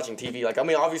than watching TV. Like, I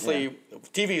mean, obviously,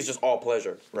 TV is just all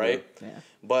pleasure, right? Yeah.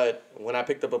 But when I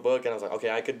picked up a book and I was like,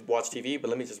 okay, I could watch TV, but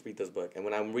let me just read this book. And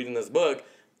when I'm reading this book,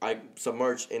 I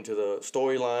submerged into the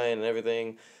storyline and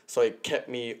everything. So it kept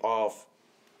me off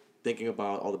thinking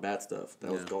about all the bad stuff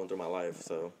that was going through my life.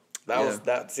 So that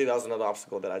was another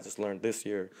obstacle that I just learned this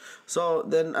year. So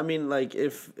then, I mean, like,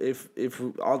 if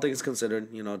all things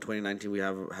considered, 2019 we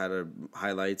have had our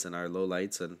highlights and our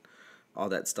lowlights and all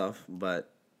that stuff. But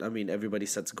I mean, everybody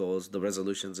sets goals. The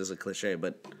resolutions is a cliche,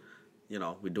 but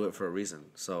we do it for a reason.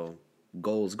 So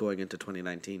goals going into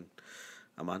 2019.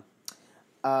 Aman.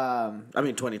 I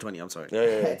mean 2020. I'm sorry.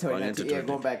 Yeah. Going into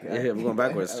going back. We're going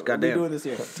backwards. What Goddamn. are we doing this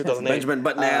year? 2008. Benjamin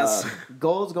Button ass.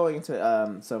 Goals going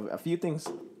into so a few things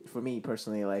for me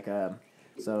personally, like as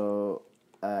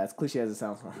cliche as it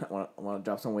sounds, I want to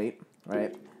drop some weight,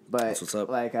 right? But That's what's up.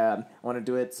 like I want to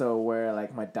do it so where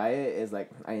like my diet is like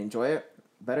I enjoy it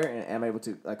better and I'm able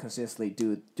to like consistently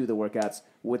do the workouts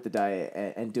with the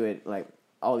diet and do it like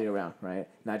all year round, right?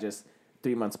 Not just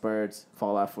 3 month spurts,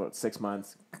 fall off for 6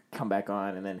 months, come back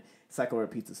on, and then cycle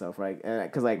repeats itself, right?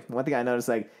 Because like one thing I noticed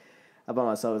like about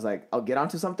myself is like I'll get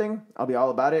onto something, I'll be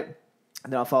all about it,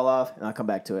 and then I'll fall off and I'll come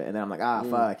back to it, and then I'm like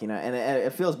fuck, and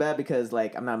it feels bad because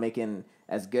like I'm not making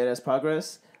as good as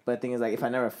progress. But the thing is like if I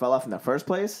never fell off in the first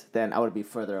place, then I would be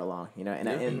further along, And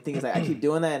the thing is like I keep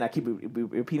doing that and I keep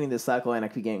repeating this cycle and I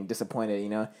keep getting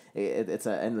disappointed, It's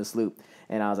an endless loop.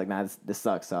 And I was like, nah, this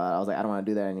sucks. So I was like, I don't want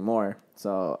to do that anymore.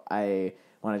 So I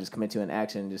want to just commit to an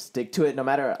action, just stick to it, no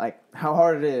matter like how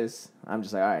hard it is. I'm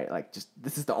just like, all right, like just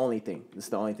this is the only thing. This is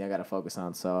the only thing I got to focus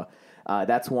on. So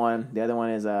that's one. The other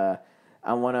one is I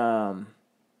want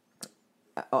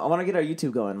to get our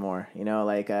YouTube going more.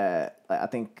 I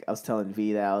think I was telling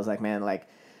V that I was like, man, like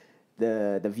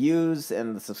the views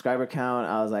and the subscriber count.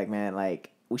 I was like, man,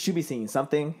 like we should be seeing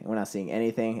something. And we're not seeing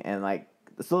anything, and like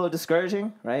it's a little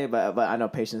discouraging, right? But I know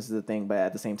patience is the thing. But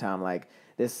at the same time, like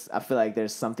this, I feel like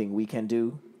there's something we can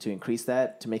do to increase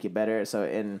that, to make it better. So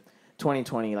in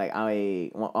 2020, like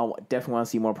I definitely want to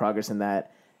see more progress in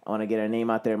that. I want to get our name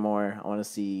out there more. I want to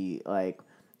see like.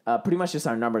 Pretty much just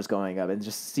our numbers going up and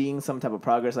just seeing some type of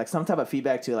progress, like some type of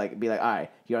feedback to like be like, all right,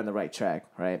 you're on the right track,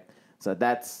 right? So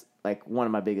that's like one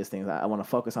of my biggest things. I want to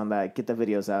focus on that, get the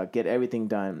videos out, get everything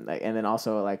done, like, and then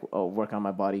also like work on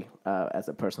my body as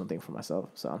a personal thing for myself.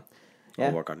 So yeah,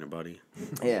 I'll work on your body.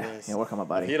 Yeah, work on my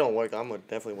body. If you don't work, I'm gonna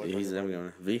definitely work. He's never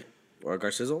gonna V or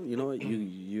Garcizzle. You know what?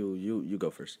 You go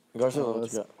first. Garcizzle,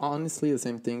 It's honestly the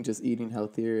same thing, just eating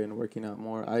healthier and working out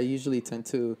more. I usually tend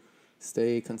to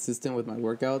stay consistent with my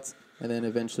workouts and then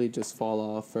eventually just fall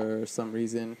off for some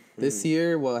reason. This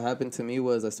year, what happened to me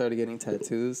was I started getting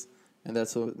tattoos, and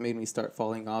that's what made me start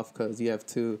falling off because you have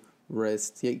to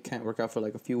rest. You can't work out for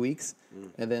like a few weeks,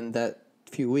 and then that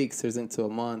few weeks turns into a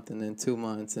month, and then 2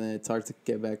 months, and then it's hard to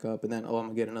get back up, and then, I'm going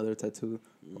to get another tattoo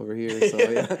over here. So,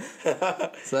 yeah.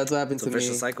 So that's what happened to me. It's a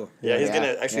vicious cycle. Yeah, he's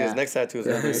gonna actually his next tattoo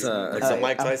is like some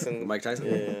Mike Tyson. Mike Tyson.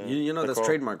 Yeah. You know that's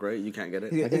trademark, right? You can't get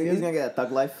it. He's gonna get a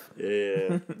Thug Life.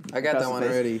 Yeah, I got that one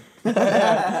already.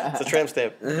 it's a tramp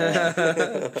stamp.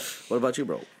 What about you,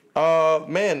 bro?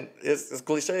 Man, it's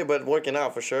cliche, but working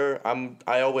out for sure.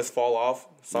 I always fall off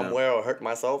somewhere or hurt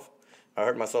myself. I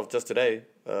hurt myself just today.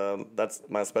 That's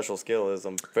my special skill. Is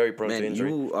I'm very prone to injury.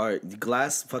 You are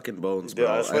glass fucking bones, bro.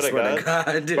 Dude, I swear to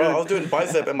God, dude. Bro, I was doing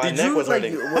bicep and my neck was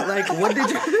hurting. What did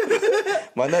you?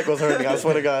 My neck was hurting. I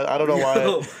swear to God, I don't know why. I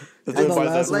was doing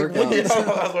bicep.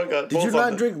 Last workout. Did you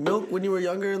not drink milk when you were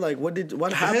younger? Like, what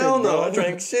happened? Hell no, bro? I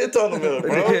drank shit ton of milk,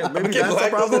 bro. Maybe I'm getting that's the lactose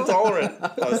problem? intolerant.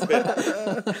 I spit.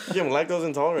 I'm lactose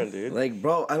intolerant, dude. Like,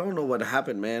 bro, I don't know what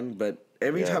happened, man, but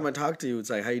every time I talk to you, it's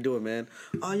like, how you doing, man?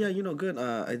 Oh yeah, good.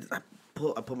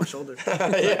 I pull my shoulder.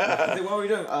 Yeah. What were you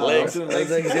doing? Legs. I was doing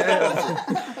legs.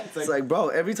 It's like, bro,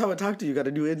 every time I talk to you, you got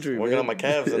a new injury. Working on my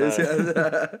calves and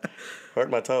I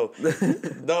hurt my toe.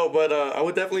 No, but I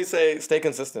would definitely say stay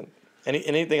consistent.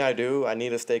 Anything I do, I need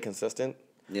to stay consistent.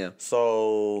 Yeah.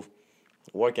 So,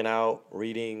 working out,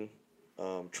 reading,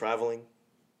 traveling.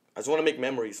 I just want to make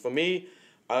memories. For me,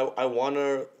 I want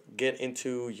to get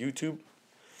into YouTube,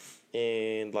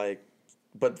 and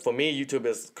but for me, YouTube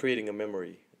is creating a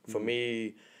memory. For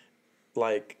me,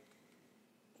 like,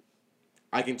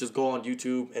 I can just go on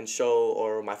YouTube and show,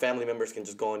 or my family members can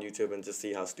just go on YouTube and just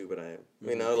see how stupid I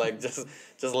am. Like just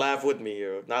laugh with me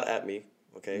or not at me.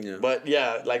 Okay. Yeah. But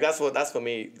yeah, like that's for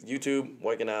me. YouTube,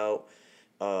 working out.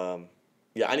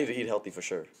 Yeah, I need to eat healthy for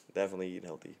sure. Definitely eat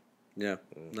healthy. Yeah.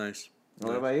 Nice.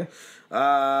 What about you?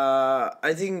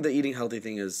 I think the eating healthy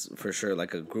thing is for sure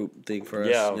like a group thing for us.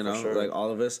 Yeah, you know, for sure. like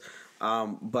all of us.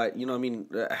 But I mean,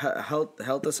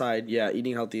 health aside, yeah,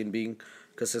 eating healthy and being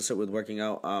consistent with working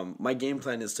out. My game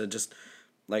plan is to just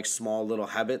like small little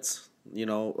habits,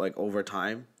 like over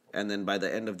time. And then by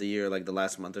the end of the year, like the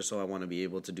last month or so, I want to be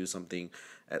able to do something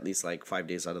at least like 5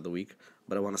 days out of the week.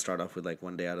 But I want to start off with like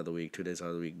 1 day out of the week, 2 days out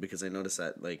of the week, because I noticed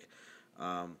that like,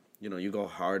 you go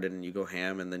hard and you go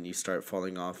ham and then you start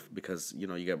falling off because,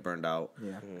 you get burned out.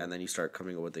 Yeah. And then you start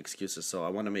coming up with excuses. So I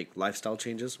want to make lifestyle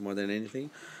changes more than anything.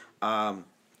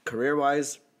 Career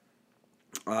wise,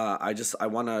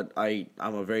 I'm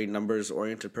a very numbers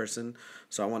oriented person,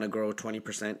 so I want to grow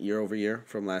 20% year over year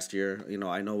from last year.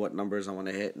 I know what numbers I want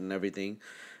to hit and everything,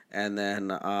 and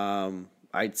then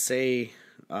I'd say,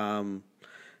 man,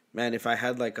 if I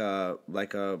had like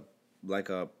a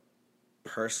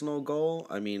personal goal,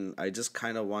 I mean, I just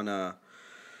kind of want to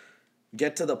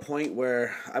get to the point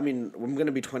where, I mean, I'm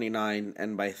gonna be 29,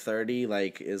 and by 30,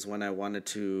 like, is when I wanted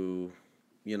to,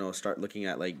 start looking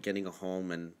at like getting a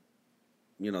home and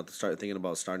start thinking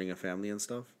about starting a family and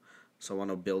stuff. So I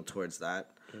want to build towards that.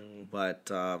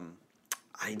 But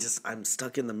I'm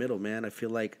stuck in the middle, man. I feel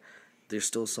like there's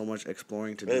still so much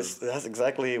exploring to do. That's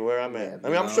exactly where I'm at. Yeah, I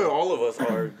mean, I'm sure all of us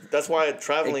are. That's why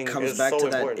traveling It comes is back so to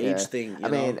that important. age thing. I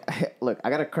mean, look,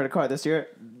 I got a credit card this year,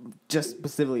 just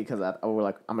specifically because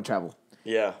I'm gonna travel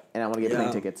Yeah. and I want to get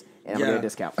plane tickets and I'm gonna get a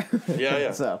discount.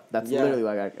 Yeah. So that's literally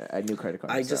why I got a new credit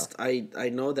card. I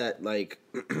know that, like,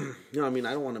 I mean,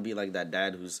 I don't want to be like that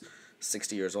dad who's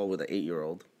 60 years old with an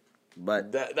 8-year-old,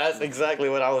 but That's exactly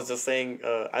what I was just saying.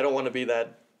 I don't want to be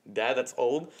that dad that's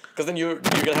old, because then you're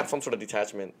gonna have some sort of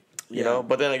detachment, you know.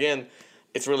 But then again,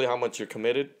 it's really how much you're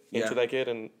committed into that kid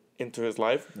and into his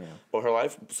life or her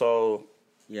life. So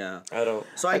yeah, I don't.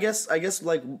 So I guess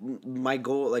like my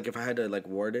goal, like if I had to like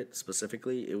word it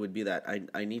specifically, it would be that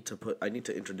I need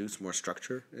to introduce more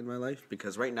structure in my life,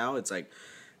 because right now it's like,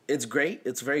 it's great,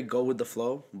 it's very go with the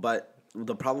flow, but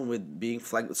the problem with being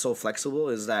so flexible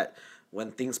is that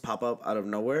when things pop up out of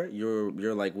nowhere,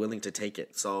 you're like willing to take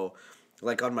it. So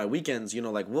like on my weekends,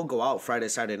 like we'll go out Friday,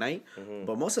 Saturday night,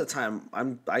 but most of the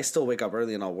time I still wake up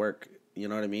early and I'll work, you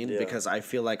know what I mean? Yeah. Because I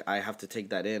feel like I have to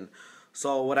take that in.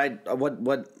 So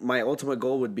what my ultimate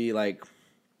goal would be, like,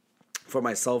 for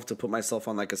myself, to put myself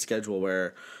on like a schedule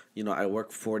where, I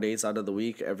work 4 days out of the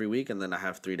week every week, and then I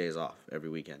have 3 days off every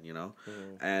weekend,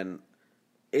 and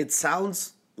it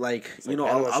sounds like,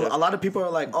 a lot of people are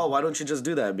like, oh, why don't you just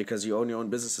do that because you own your own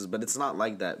businesses? But it's not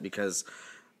like that, because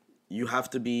you have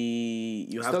to be,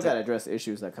 still got to address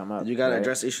issues that come up. You got to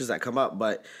address issues that come up.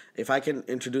 But if I can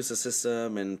introduce a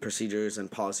system and procedures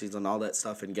and policies and all that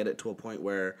stuff and get it to a point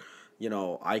where,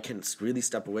 I can really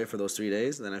step away for those 3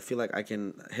 days, then I feel like I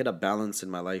can hit a balance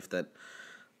in my life that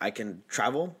I can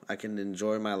travel, I can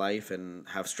enjoy my life and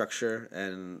have structure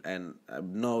and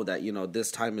know that,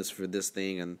 this time is for this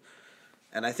thing.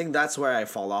 And I think that's where I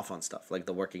fall off on stuff like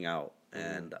the working out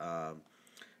and,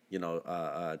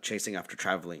 chasing after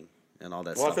traveling and all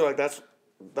that stuff. Well, I feel like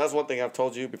that's one thing I've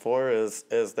told you before is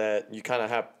that you kind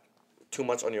of have too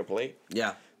much on your plate.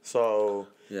 Yeah. So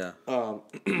yeah.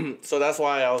 So that's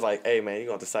why I was like, hey man, you're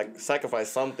going to have to sacrifice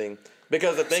something,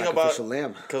 because the thing Sacrificial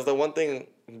lamb. Because the one thing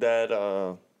that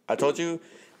I told you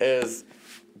is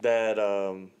that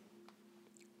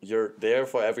you're there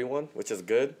for everyone, which is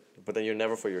good, but then you're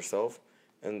never for yourself.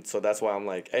 And so that's why I'm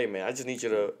like, hey man, I just need you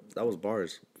to. That was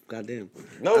bars. Goddamn.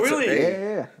 No, that's really.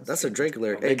 Yeah. That's a Drake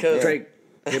lyric. Because hey, Drake,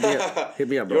 hit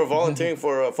me up, bro. You were volunteering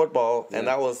for football, and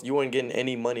that was, you weren't getting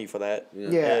any money for that.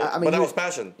 Yeah, I mean, but that was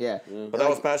passion. Yeah. But that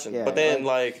was passion. Yeah, but then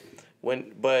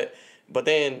but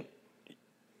then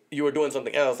you were doing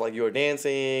something else, like you were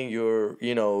dancing, you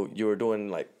were doing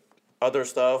like other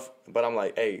stuff. But I'm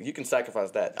like, hey, you can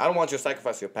sacrifice that. I don't want you to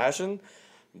sacrifice your passion,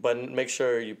 but make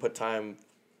sure you put time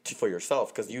for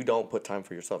yourself, because you don't put time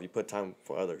for yourself. You put time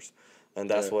for others, and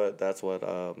that's what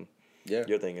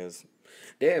your thing is.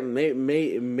 Yeah,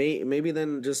 maybe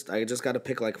then I just got to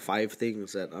pick like 5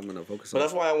 things that I'm gonna focus on. But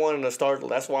that's why I wanted to start.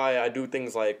 That's why I do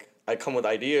things like I come with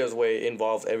ideas where it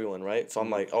involves everyone, right? So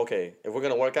I'm like, okay, if we're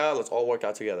gonna work out, let's all work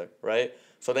out together, right?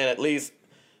 So then at least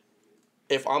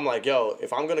if I'm like, yo,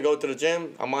 if I'm gonna go to the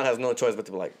gym, Amon has no choice but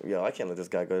to be like, yo, I can't let this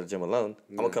guy go to the gym alone.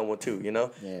 I'm gonna come with 2,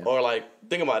 Yeah. Or like,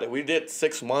 think about it. We did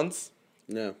 6 months.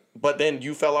 Yeah. But then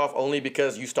you fell off only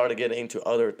because you started getting into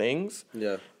other things.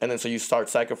 Yeah. And then so you start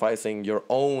sacrificing your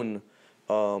own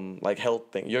like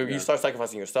health thing. You start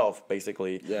sacrificing yourself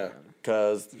basically. Yeah.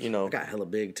 Cause I got hella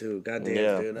big too. Goddamn,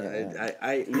 dude. Yeah.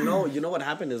 I you know what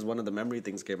happened is one of the memory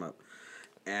things came up,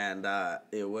 and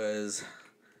it was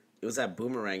that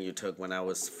boomerang you took when I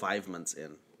was 5 months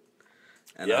in,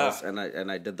 and Yeah.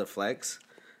 I did the flex.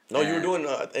 No, you were doing.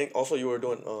 I think also you were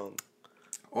doing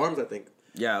arms. I think.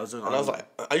 Yeah, I was doing. And I was like,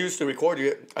 I used to record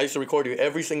you. I used to record you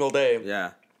every single day.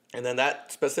 yeah, And then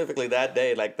specifically that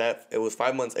day, like that, it was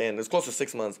 5 months in. It was close to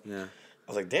 6 months. yeah.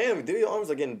 I was like, damn, dude, your arms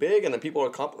are getting big, and then people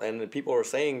are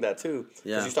saying that too.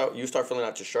 Yeah. Because you start filling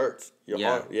out your shirts, your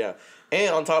Yeah. arm, yeah.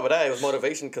 And on top of that, it was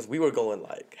motivation because we were going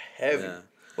like heavy. Yeah.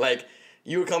 Like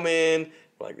you would come in,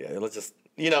 like yeah, let's just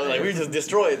like we just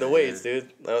destroyed the weights,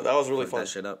 dude. That was really fun. That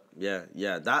shit up. Yeah.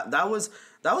 That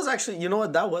was actually, you know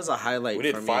what, that was a highlight. We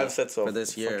did for me 5 sets for of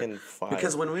this year fucking 5.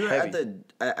 because when we were Heavy.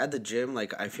 at the gym,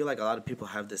 like I feel like a lot of people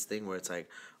have this thing where it's like,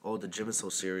 oh, the gym is so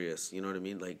serious. You know what I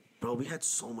mean? Like, bro, we had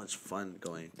so much fun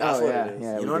going. That's what yeah, it is.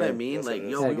 yeah. You know what I mean? That's Like, what it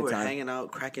is. yo, Had a we good were time. hanging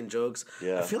out, cracking jokes.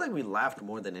 Yeah. I feel like we laughed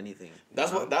more than anything.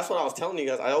 That's what I was telling you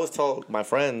guys. I always tell my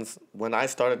friends when I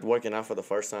started working out for the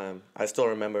first time. I still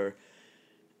remember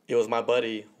it was my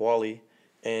buddy Wally,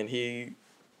 and he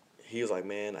was like,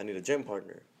 "Man, I need a gym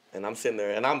partner." And I'm sitting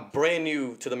there, and I'm brand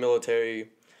new to the military,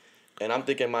 and I'm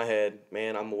thinking in my head,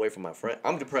 "Man, I'm away from my friend.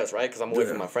 I'm depressed, right? Because I'm away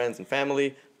from my friends and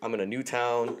family. I'm in a new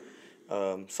town." So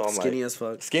I'm Skinny like, as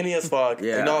fuck. Skinny as fuck.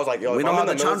 Yeah. And I was like, "Yo, we if know I'm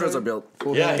how in the Chandras military- are built.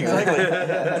 Yeah,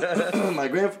 exactly. my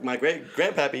great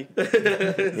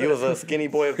grandpappy, he was a skinny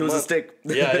boy. Of He was a month. stick.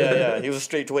 Yeah. He was a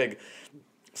straight twig.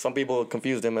 Some people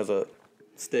confused him as a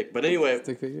stick, but anyway,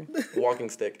 Stick figure. walking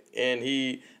stick.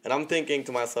 And I'm thinking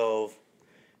to myself,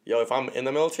 yo, if I'm in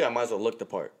the military, I might as well look the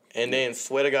part. And then,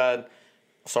 swear to God,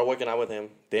 I started working out with him.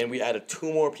 Then we added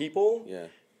 2 more people. Yeah.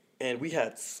 And we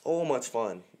had so much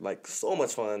fun. Like, so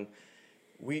much fun.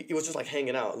 It was just like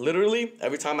hanging out. Literally,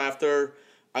 every time after,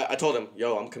 I told him,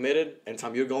 yo, I'm committed.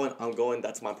 Anytime you're going, I'm going.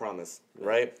 That's my promise,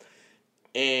 right?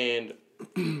 And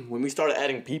when we started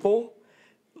adding people,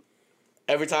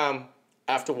 every time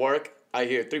after work, I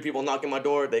hear 3 people knocking my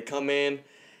door. They come in.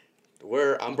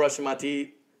 I'm brushing my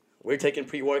teeth. We're taking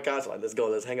pre-workouts. Like, let's go.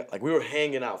 Let's hang out. Like, we were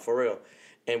hanging out for real.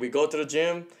 And we go to the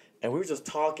gym, and we were just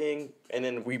talking. And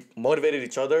then we motivated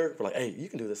each other. We're like, hey, you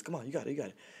can do this. Come on, you got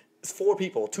it. It's 4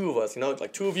 people, 2 of us,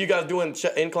 like 2 of you guys doing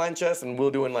incline chest, and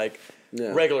we're doing like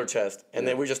regular chest. And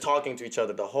then we're just talking to each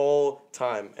other the whole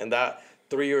time. And that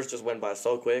 3 years just went by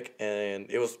so quick. And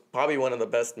it was probably one of the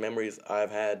best memories I've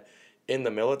had in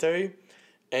the military.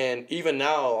 And even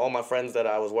now, all my friends that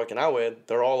I was working out with,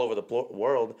 they're all over the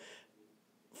world.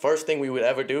 First thing we would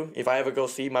ever do, if I ever go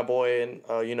see my boy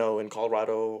in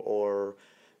Colorado or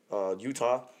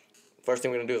Utah, first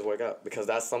thing we're gonna do is work out, because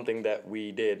that's something that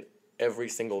we did every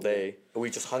single day. We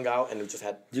just hung out and we just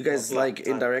had. You guys like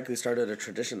indirectly started a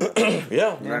tradition. Though. Yeah. You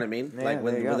know what I mean? Yeah, Like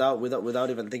there you go. without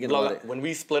even thinking about it. When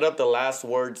we split up, the last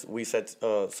words we said,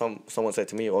 someone said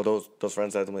to me, or those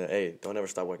friends said to me, "Hey, don't ever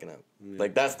stop working out."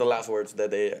 Like, that's the last words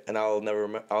that and I'll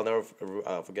never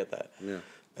forget that. Yeah.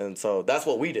 And so that's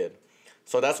what we did.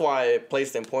 So that's why I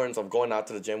placed the importance of going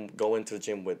to the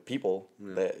gym with people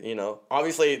that,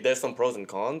 obviously there's some pros and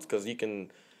cons, because you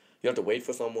have to wait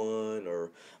for someone,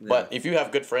 but if you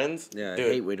have good friends, Yeah, dude, I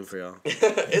hate waiting for y'all.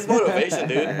 it's motivation,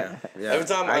 dude. Yeah. Every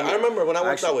time I remember when I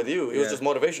worked out actually- with you, it was yeah. just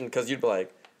motivation, because you'd be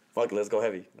like, "Fuck, let's go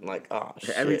heavy." I'm like, "Ah,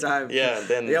 shit." Every time. Yeah.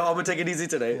 Then. Yo, I'm gonna take it easy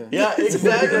today. Yeah,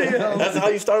 exactly. That's how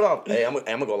you start off. Hey, I'm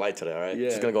gonna go light today, all right? Yeah.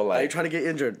 Just gonna go I ain't light. trying to get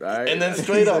injured, all right? And then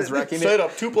straight up,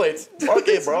 2 plates. Fuck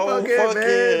it, bro. Fuck it, Fuck man.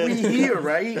 it. We here,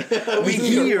 right? We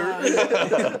here.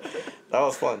 That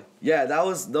was fun. Yeah, that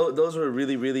was those were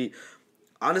really, really.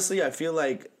 Honestly, I feel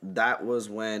like that was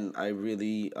when I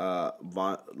really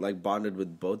bonded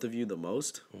with both of you the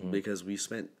most, because we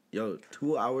spent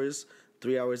 2 hours,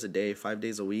 3 hours a day, 5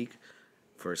 days a week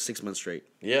for 6 months straight.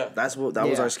 Yeah. That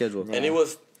was our schedule. And it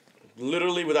was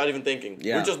literally without even thinking.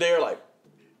 Yeah. We're just there, like,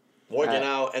 working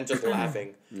out and just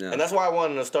laughing. Yeah. And that's why I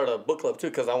wanted to start a book club too,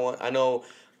 because I know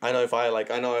if I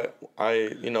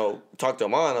talked to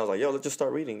Aman, I was like, yo, let's just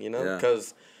start reading, Yeah.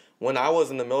 because when I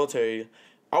was in the military,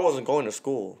 I wasn't going to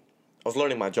school. I was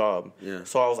learning my job. Yeah.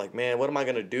 So I was like, man, what am I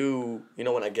gonna do,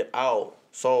 when I get out?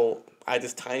 So I had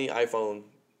this tiny iPhone,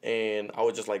 and I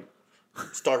would just like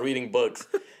start reading books.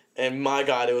 And my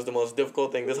God, it was the most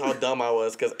difficult thing. This is how dumb I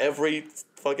was, because every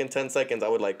fucking 10 seconds I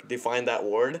would like define that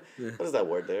word. What is that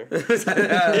word there? It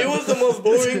was the most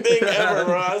boring thing ever,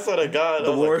 bro. I swear to God.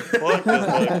 The word. Like, fuck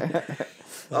this book.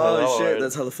 Oh shit, Lord.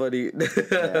 that's hella funny.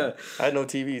 I had no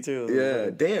TV too.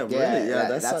 Yeah, damn, Yeah, really?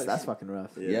 Yeah, that's fucking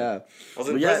rough. Yeah. I was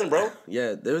in prison, bro.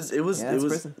 Yeah, it was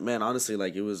prison. man, honestly,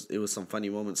 like it was some funny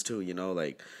moments too,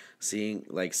 like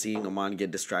seeing Aman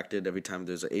get distracted every time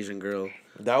there's an Asian girl.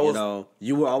 That was, you know,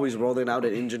 you were always rolling out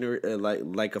an injury,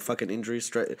 like a fucking injury.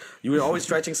 You were always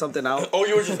stretching something out. oh,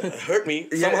 you were just hurt me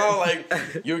somehow. Like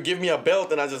you would give me a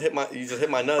belt and I just hit my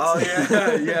nuts. Oh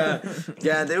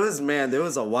yeah. There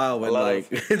was a while when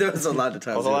there was a lot of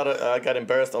times. I got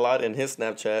embarrassed a lot in his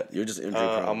Snapchat. You're just injury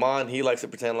prone. Aman, he likes to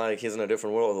pretend like he's in a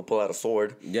different world. He'll pull out a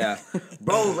sword. Yeah,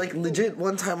 bro. Like legit,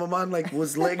 one time Aman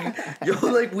was like,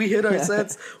 we hit our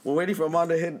sets. We're waiting for Aman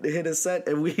to hit his set,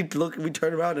 and we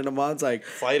turn around and Aman's like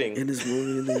fighting in his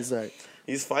movie, and he's like,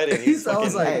 he's fighting. I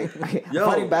was like, yo,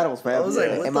 fighting battles, man. I was like,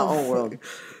 in my own world.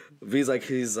 He's like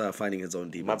he's fighting his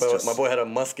own demons. My boy had a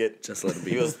musket. Just let him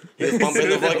be. He was pumping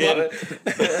the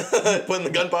fucking, putting the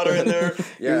gunpowder in there.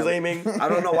 Yeah. He was aiming. I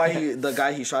don't know why the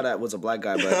guy he shot at was a black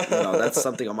guy, but that's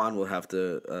something Aman will have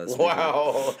to.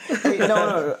 Wow. Hey,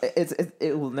 no,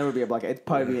 it will never be a black guy. It's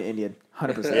probably be an Indian.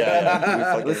 100%.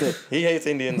 Yeah. Listen, he hates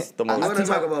Indians the most. I want to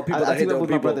talk about people that hate their own with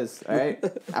my people. brothers. All right,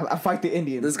 I fight the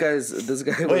Indians. This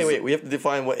guy. Wait. We have to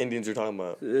define what Indians you're talking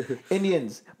about.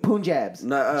 Indians, Punjabs,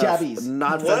 Jabbies,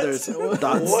 not feathers,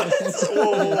 dots. What?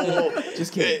 Whoa.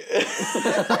 Just kidding.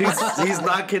 he's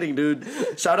not kidding, dude.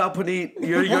 Shout out Puneet.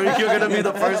 You're gonna be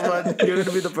the first one. You're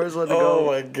gonna be the first one to go. Oh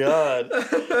my god.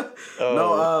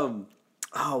 No.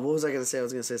 What was I gonna say? I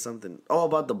was gonna say something. Oh,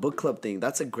 about the book club thing.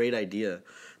 That's a great idea.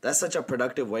 That's such a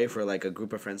productive way for like a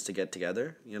group of friends to get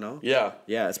together. You know? Yeah.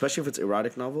 Yeah, especially if it's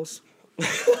erotic novels. Did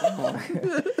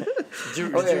you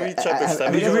read chapter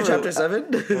 7? Did you read chapter 7?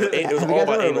 It was Have all you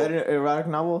about guys ever anal. read an erotic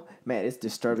novel? Man, it's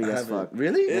disturbing as fuck.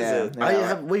 Really? Is it? I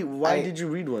have. Wait, why did you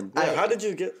read one? Yeah, how did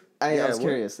you get? I was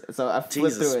curious, so I flipped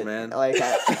Jesus, through it. man. Like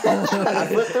I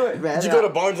flipped through it, man. Did you go to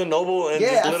Barnes and Noble and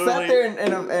Yeah, just I literally? sat there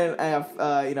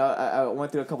and I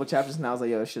went through a couple chapters and I was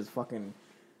like, yo, this shit's fucking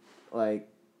like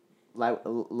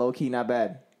low key not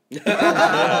bad. Low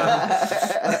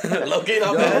key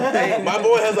not bad. My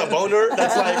boy has a boner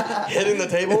that's like hitting the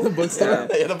table. The bookstore.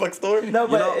 Yeah, the bookstore. No,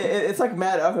 but it's like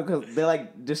mad awkward because they're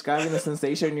like describing the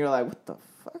sensation and you're like, what the fuck?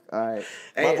 All right.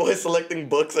 My boy's selecting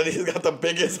books and he's got the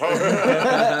biggest heart.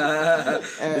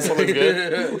 This one looks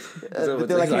good. But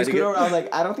they're like, can you scoot over? I was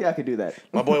like, I don't think I could do that.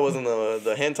 My boy was in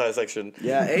the hentai section.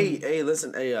 Yeah. Hey,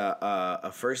 listen.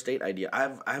 A first date idea.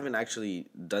 I haven't actually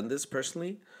done this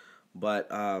personally, but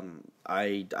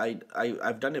I've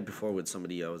done it before with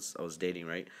somebody I was dating,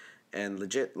 right? And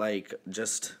legit, like,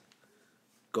 just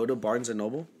go to Barnes and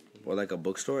Noble or like a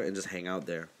bookstore and just hang out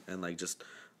there and like just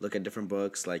look at different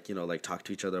books, like, you know, like talk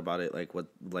to each other about it, like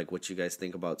what you guys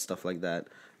think about stuff like that.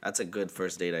 That's a good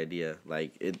first date idea.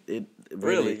 Like it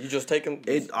really, you just take them.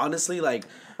 It honestly, like,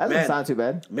 that doesn't sound too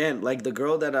bad. Man, like the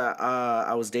girl that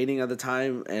I was dating at the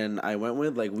time and I went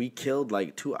with, like, we killed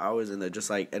like 2 hours in there,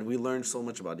 just like, and we learned so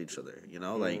much about each other. You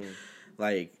know,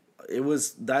 like it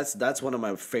was that's one of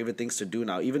my favorite things to do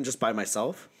now, even just by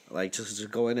myself. Like,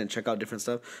 just go in and check out different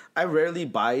stuff. I rarely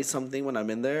buy something when I'm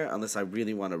in there unless I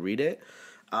really want to read it.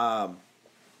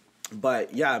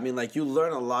 But yeah, I mean, like, you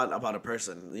learn a lot about a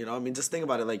person, you know. I mean, just think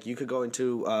about it. Like, you could go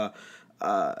into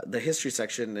the history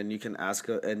section and you can ask,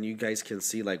 and you guys can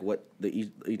see like what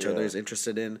each other is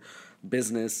interested in,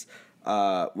 business,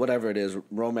 whatever it is,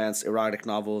 romance, erotic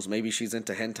novels. Maybe she's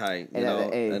into hentai, you know.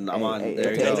 And I'm on.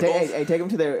 There you go. Hey, take them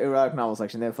to the erotic novel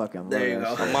section. They're fucking. There you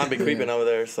go. I'm on be creeping over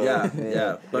there. So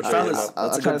yeah. But fellas,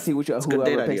 I'll try to see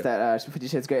whoever picks that 50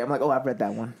 Shades Great. I'm like, oh, I've read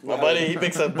that one. My buddy, he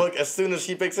picks a book as soon as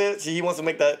she picks it. He wants to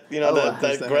make that, you know,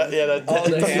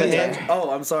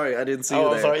 Oh, I'm sorry, I didn't see you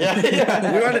there. I'm sorry.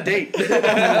 Yeah. We were on a date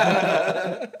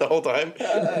the whole time.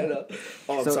 I know.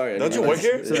 Oh, I'm sorry. Don't you work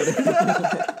here?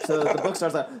 So the book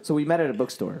starts out. So we met at a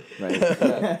bookstore, right?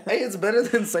 Hey, it's better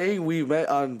than saying we met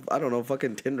on, I don't know,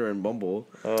 fucking Tinder and Bumble.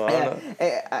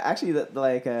 Actually,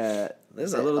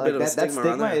 there's a little bit of a stigma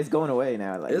around that there. is going away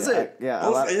now. Like, is it? Yeah, a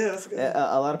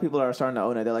lot of people are starting to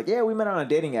own it. They're like, yeah, we met on a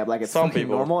dating app. Like, it's Some fucking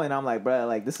people. normal. And I'm like, bro,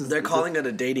 like, this is. They're calling it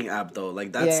a dating app though.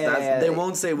 Like that's they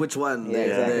won't say which one. Yeah,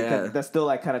 exactly. That's still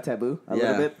like kind of taboo a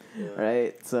little bit,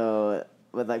 right? So.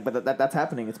 But that's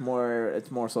happening. It's more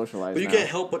socialized. But you can't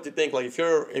help but to think, like, if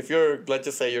you're let's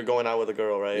just say you're going out with a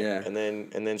girl, right? Yeah. And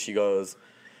then she goes,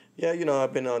 yeah, you know,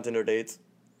 I've been on Tinder dates.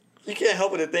 You can't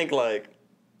help but to think like,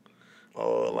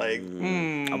 oh, like,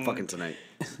 I'm fucking tonight.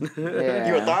 Yeah.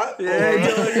 You a thought?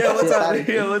 Yeah. What's up?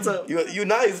 Yeah, what's up? You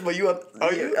nice, but are you? Oh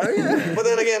yeah. But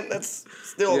then again, that's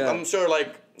still. Yeah. I'm sure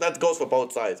like that goes for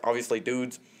both sides. Obviously,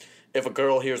 dudes. If a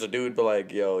girl hears a dude, be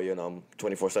like, yo, you know, I'm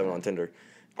 24/7 on Tinder.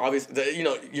 Obviously, you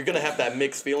know, you're gonna have that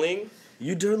mixed feeling.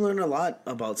 You do learn a lot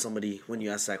about somebody when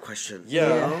you ask that question. Yeah. You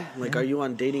know? Like, are you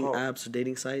on dating apps or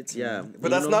dating sites? Yeah.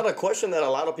 But that's not a question that a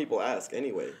lot of people ask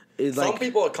anyway. Some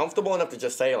people are comfortable enough to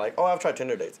just say like, "Oh, I've tried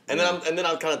Tinder dates," and then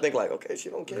I'm kind of think like, "Okay, she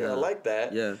don't care. I like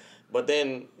that." Yeah. But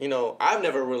then, I've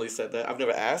never really said that. I've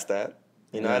never asked that.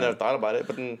 I never thought about it.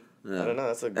 But then, I don't know.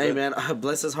 That's a good... Hey, man,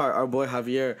 bless his heart. Our boy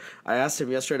Javier, I asked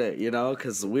him yesterday,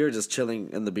 because we were just chilling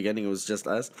in the beginning. It was just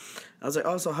us. I was like,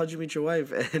 oh, so how'd you meet your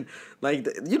wife? And, like,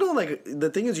 the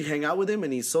thing is you hang out with him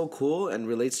and he's so cool and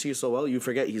relates to you so well, you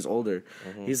forget he's older.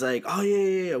 Mm-hmm. He's like, oh,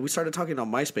 yeah. We started talking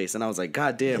on MySpace. And I was like,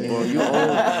 God damn, bro, you old.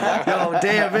 Yo,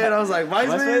 damn, man. I was like,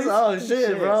 MySpace? Oh,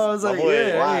 shit, bro. I was like, wow.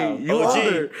 Hey, you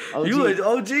older. You an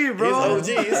OG, bro. He's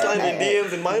OG. He's sliding in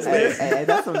DMs in MySpace. Hey,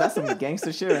 that's some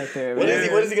gangster shit right there. What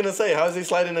is he going to say? How is he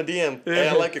sliding a DM? Hey,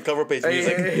 I like your cover page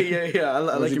music. Yeah. I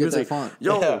like your music. Font?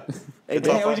 Yo. Hey,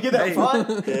 where'd you get that font?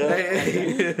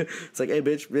 It's like, hey,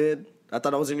 bitch, man. I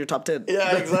thought I was in your top 10.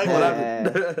 Yeah, exactly.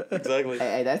 Exactly.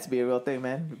 Hey, that's be a real thing,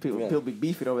 man. People be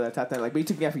beefing over that top 10. Like, but you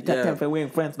took me off your top 10, but we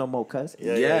ain't friends no more, cuz.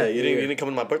 Yeah. You didn't come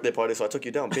to my birthday party, so I took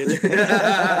you down, bitch.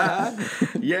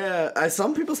 Yeah,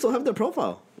 some people still have their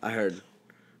profile, I heard.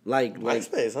 Like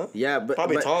MySpace, huh? Yeah, but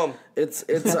probably Tom. It's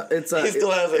he still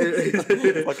has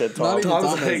it. Fucking Tom.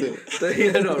 Tom's like,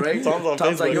 you know, right?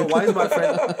 Tom's like, yo, why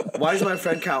is my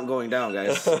friend count going down,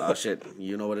 guys? Oh shit,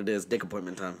 you know what it is? Dick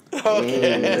appointment time.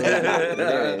 Okay.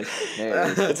 There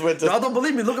it is. Y'all don't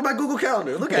believe me? Look at my Google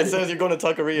Calendar. Look at it. It says you're going to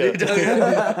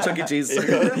Taqueria. Chuck E. Cheese.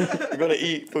 You're going to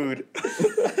eat food.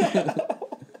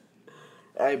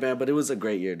 Hey man, but it was a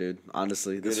great year, dude.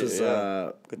 Honestly, this was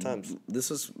good times.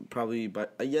 This was probably,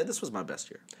 this was my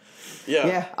best year.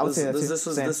 Yeah, I would say that too. This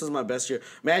was my best year,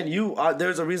 man.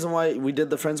 There's a reason why we did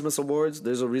the Friendsmas Awards.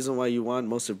 There's a reason why you won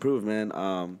Most Improved,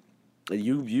 man.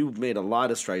 You made a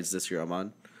lot of strides this year,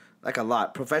 Aman. Like a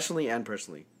lot, professionally and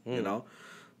personally. You know.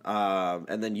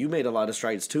 And then you made a lot of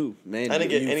strides too, man. I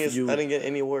didn't get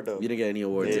any award though. You didn't get any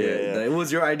awards. Yeah. It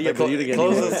was your idea, The but you didn't get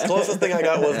any awards. Closest thing I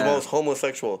got was most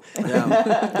homosexual.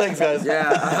 Yeah. Thanks, guys.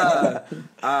 Yeah.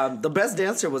 The best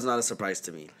dancer was not a surprise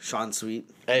to me. Sean Sweet.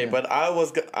 Hey, but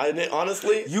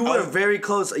honestly, you were very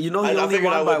close. You know, he only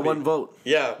won by one vote.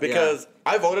 Yeah, because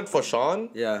I voted for Sean.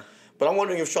 Yeah. But I'm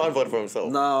wondering if Sean voted for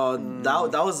himself. No,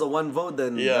 that was the one vote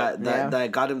then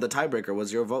that got him the tiebreaker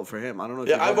was your vote for him. I don't know if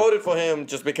you I voted for him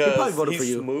just because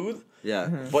he's smooth. Yeah.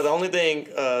 But the only thing,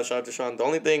 shout out to Sean, the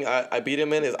only thing I beat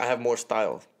him in is I have more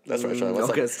style. That's right, Sean.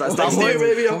 Okay, next year,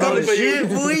 baby. I'm coming for you.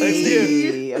 Next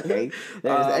year. Okay.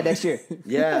 Next year.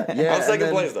 Yeah. I'm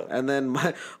second place, though. And then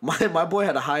my boy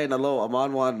had a high and a low.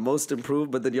 Amon won Most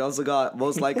Improved, but then you also got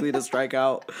Most Likely to Strike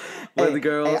Out with the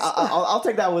girls. Hey, I'll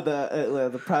take that with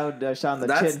the proud Sean, the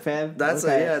chin fan. That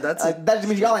just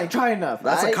means y'all ain't trying enough.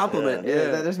 That's a compliment.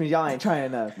 Yeah. That just means y'all ain't trying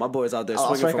enough. My boy's out there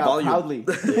I'll swinging for volume. Proudly.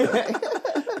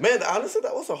 Man, honestly,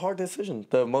 that was a hard decision.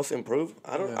 The Most Improved.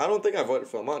 I don't think I voted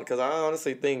for Amon because I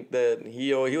honestly think that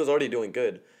he was already doing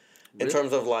good in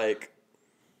terms of like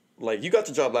you got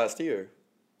the job last year.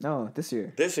 No, this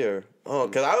year. This year. Oh,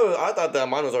 because I thought that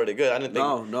Amon was already good. I didn't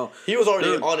think. No. He was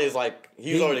already on his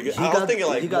he was already good. I was thinking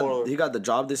like he got the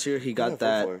job this year. He got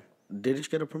that. Did he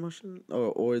get a promotion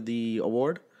or the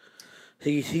award?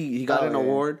 He got an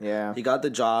award. Yeah. He got the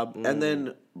job, and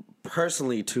then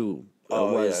personally too.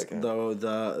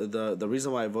 The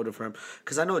reason why I voted for him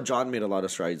because I know John made a lot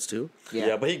of strides too.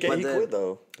 Yeah, but he quit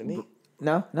though, didn't he?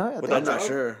 No, I'm not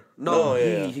sure. No,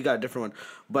 he got a different one.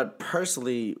 But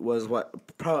personally, was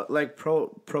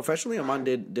professionally, Aman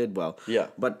did well. Yeah.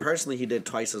 But personally, he did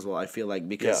twice as well. I feel like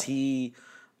because he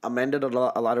amended a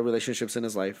lot of relationships in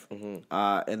his life,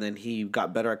 and then he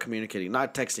got better at communicating,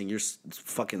 not texting. You're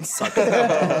fucking sucking.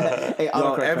 Hey,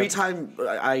 every time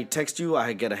I text you,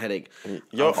 I get a headache.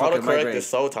 Your autocorrect is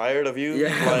so tired of you.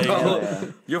 Yeah,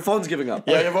 your phone's giving up.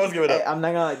 Yeah, your phone's giving up. Hey, I'm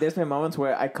not gonna lie. There's been moments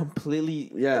where I completely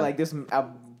like this.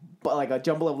 Like a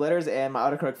jumble of letters, and my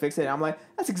autocorrect fixed it. And I'm like,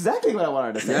 that's exactly what I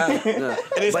wanted to say. Yeah.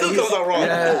 And it still comes out wrong.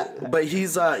 Yeah, but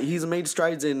he's made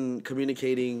strides in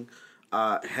communicating.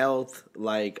 Health,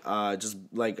 just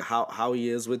like how he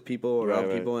is with people,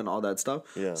 around people, and all that stuff.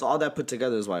 Yeah. So all that put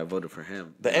together is why I voted for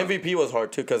him. The MVP was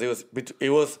hard too because it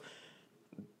was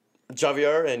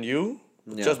Javier and you,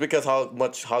 just because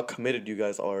how committed you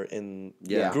guys are in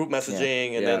group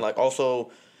messaging, and then like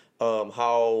also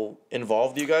how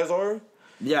involved you guys are.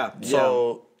 Yeah.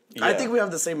 So. Yeah. I think we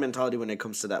have the same mentality when it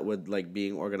comes to that with like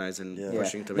being organized and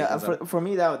pushing to make things happen. For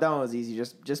me that one was easy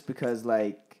just because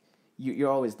like.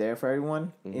 You're always there for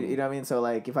everyone. You know what I mean? So,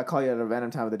 like, if I call you at a random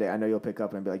time of the day, I know you'll pick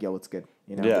up and be like, yo, what's good?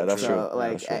 You know? Yeah, that's true.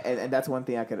 Like, that's true. And that's one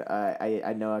thing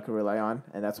I know I could rely on.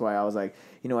 And that's why I was like,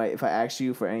 you know, if I asked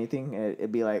you for anything,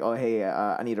 it'd be like, oh, hey,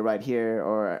 I need a ride here,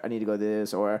 or I need to go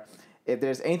this, or if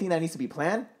there's anything that needs to be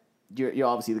planned, you're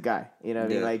obviously the guy. You know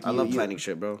what I mean? Like I love planning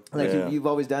shit, bro. Like you've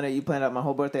always done it. You planned out my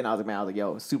whole birthday, and I was like,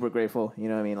 yo, super grateful. You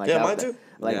know what I mean? Like mine too.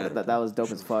 Like that was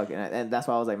dope as fuck, and that's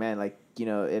why I was like, man, like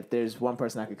if there's one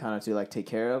person I could count on to like take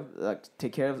care of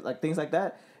like things like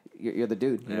that. You're the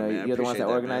dude, you know. Man, you're the ones that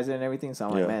man. organize it and everything. So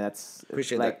I'm like, man, that's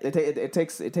appreciate like that. it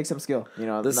takes some skill, you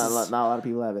know. Not a lot of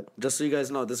people have it. Just so you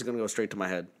guys know, this is gonna go straight to my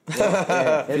head.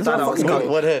 It's not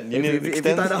What head? You need to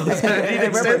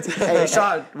extend. Hey,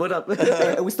 Sean, what up?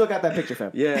 We still got that picture,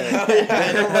 fam. Yeah.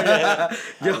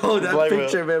 Yo, that Black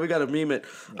picture, man, we gotta meme it.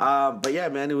 But yeah,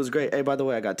 man, it was great. Hey, by the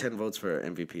way, I got 10 votes for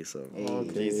MVP. So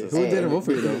Jesus. Who didn't vote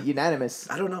for you though? Unanimous.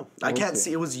 I don't know. I can't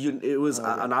see. It was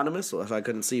anonymous, so I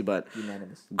couldn't see. But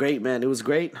Unanimous. great, man. It was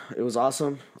great. It was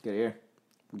awesome. Good ear.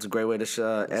 It's a great way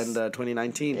to end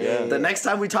 2019. Yeah. The next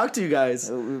time we talk to you guys,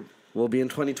 we'll be in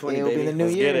 2020, It'll baby. be in the new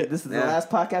Let's year. get it. This is the last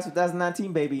podcast of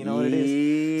 2019, baby. You know what it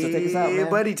is. So take us out, man.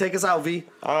 Buddy, take us out, V.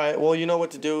 All right. Well, you know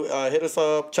what to do. Hit us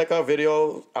up. Check our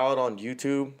video out on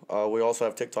YouTube. We also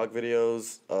have TikTok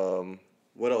videos.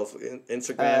 What else?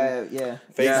 Instagram, Yeah.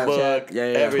 Facebook, Yeah.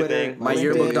 everything.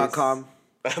 Twitter. Myyearbook.com.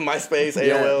 MySpace,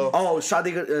 Yeah. AOL. Oh,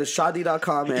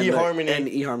 Shadi.com and eHarmony. And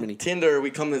eHarmony. Tinder, we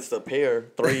come as a pair.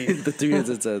 3. The 3 is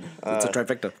it's a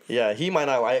trifecta. Yeah, he might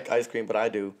not like ice cream, but I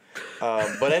do.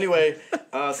 But anyway,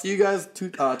 see you guys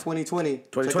 2020.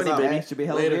 2020, Check us out. baby. Should be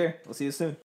hell of a Later. year. We'll see you soon.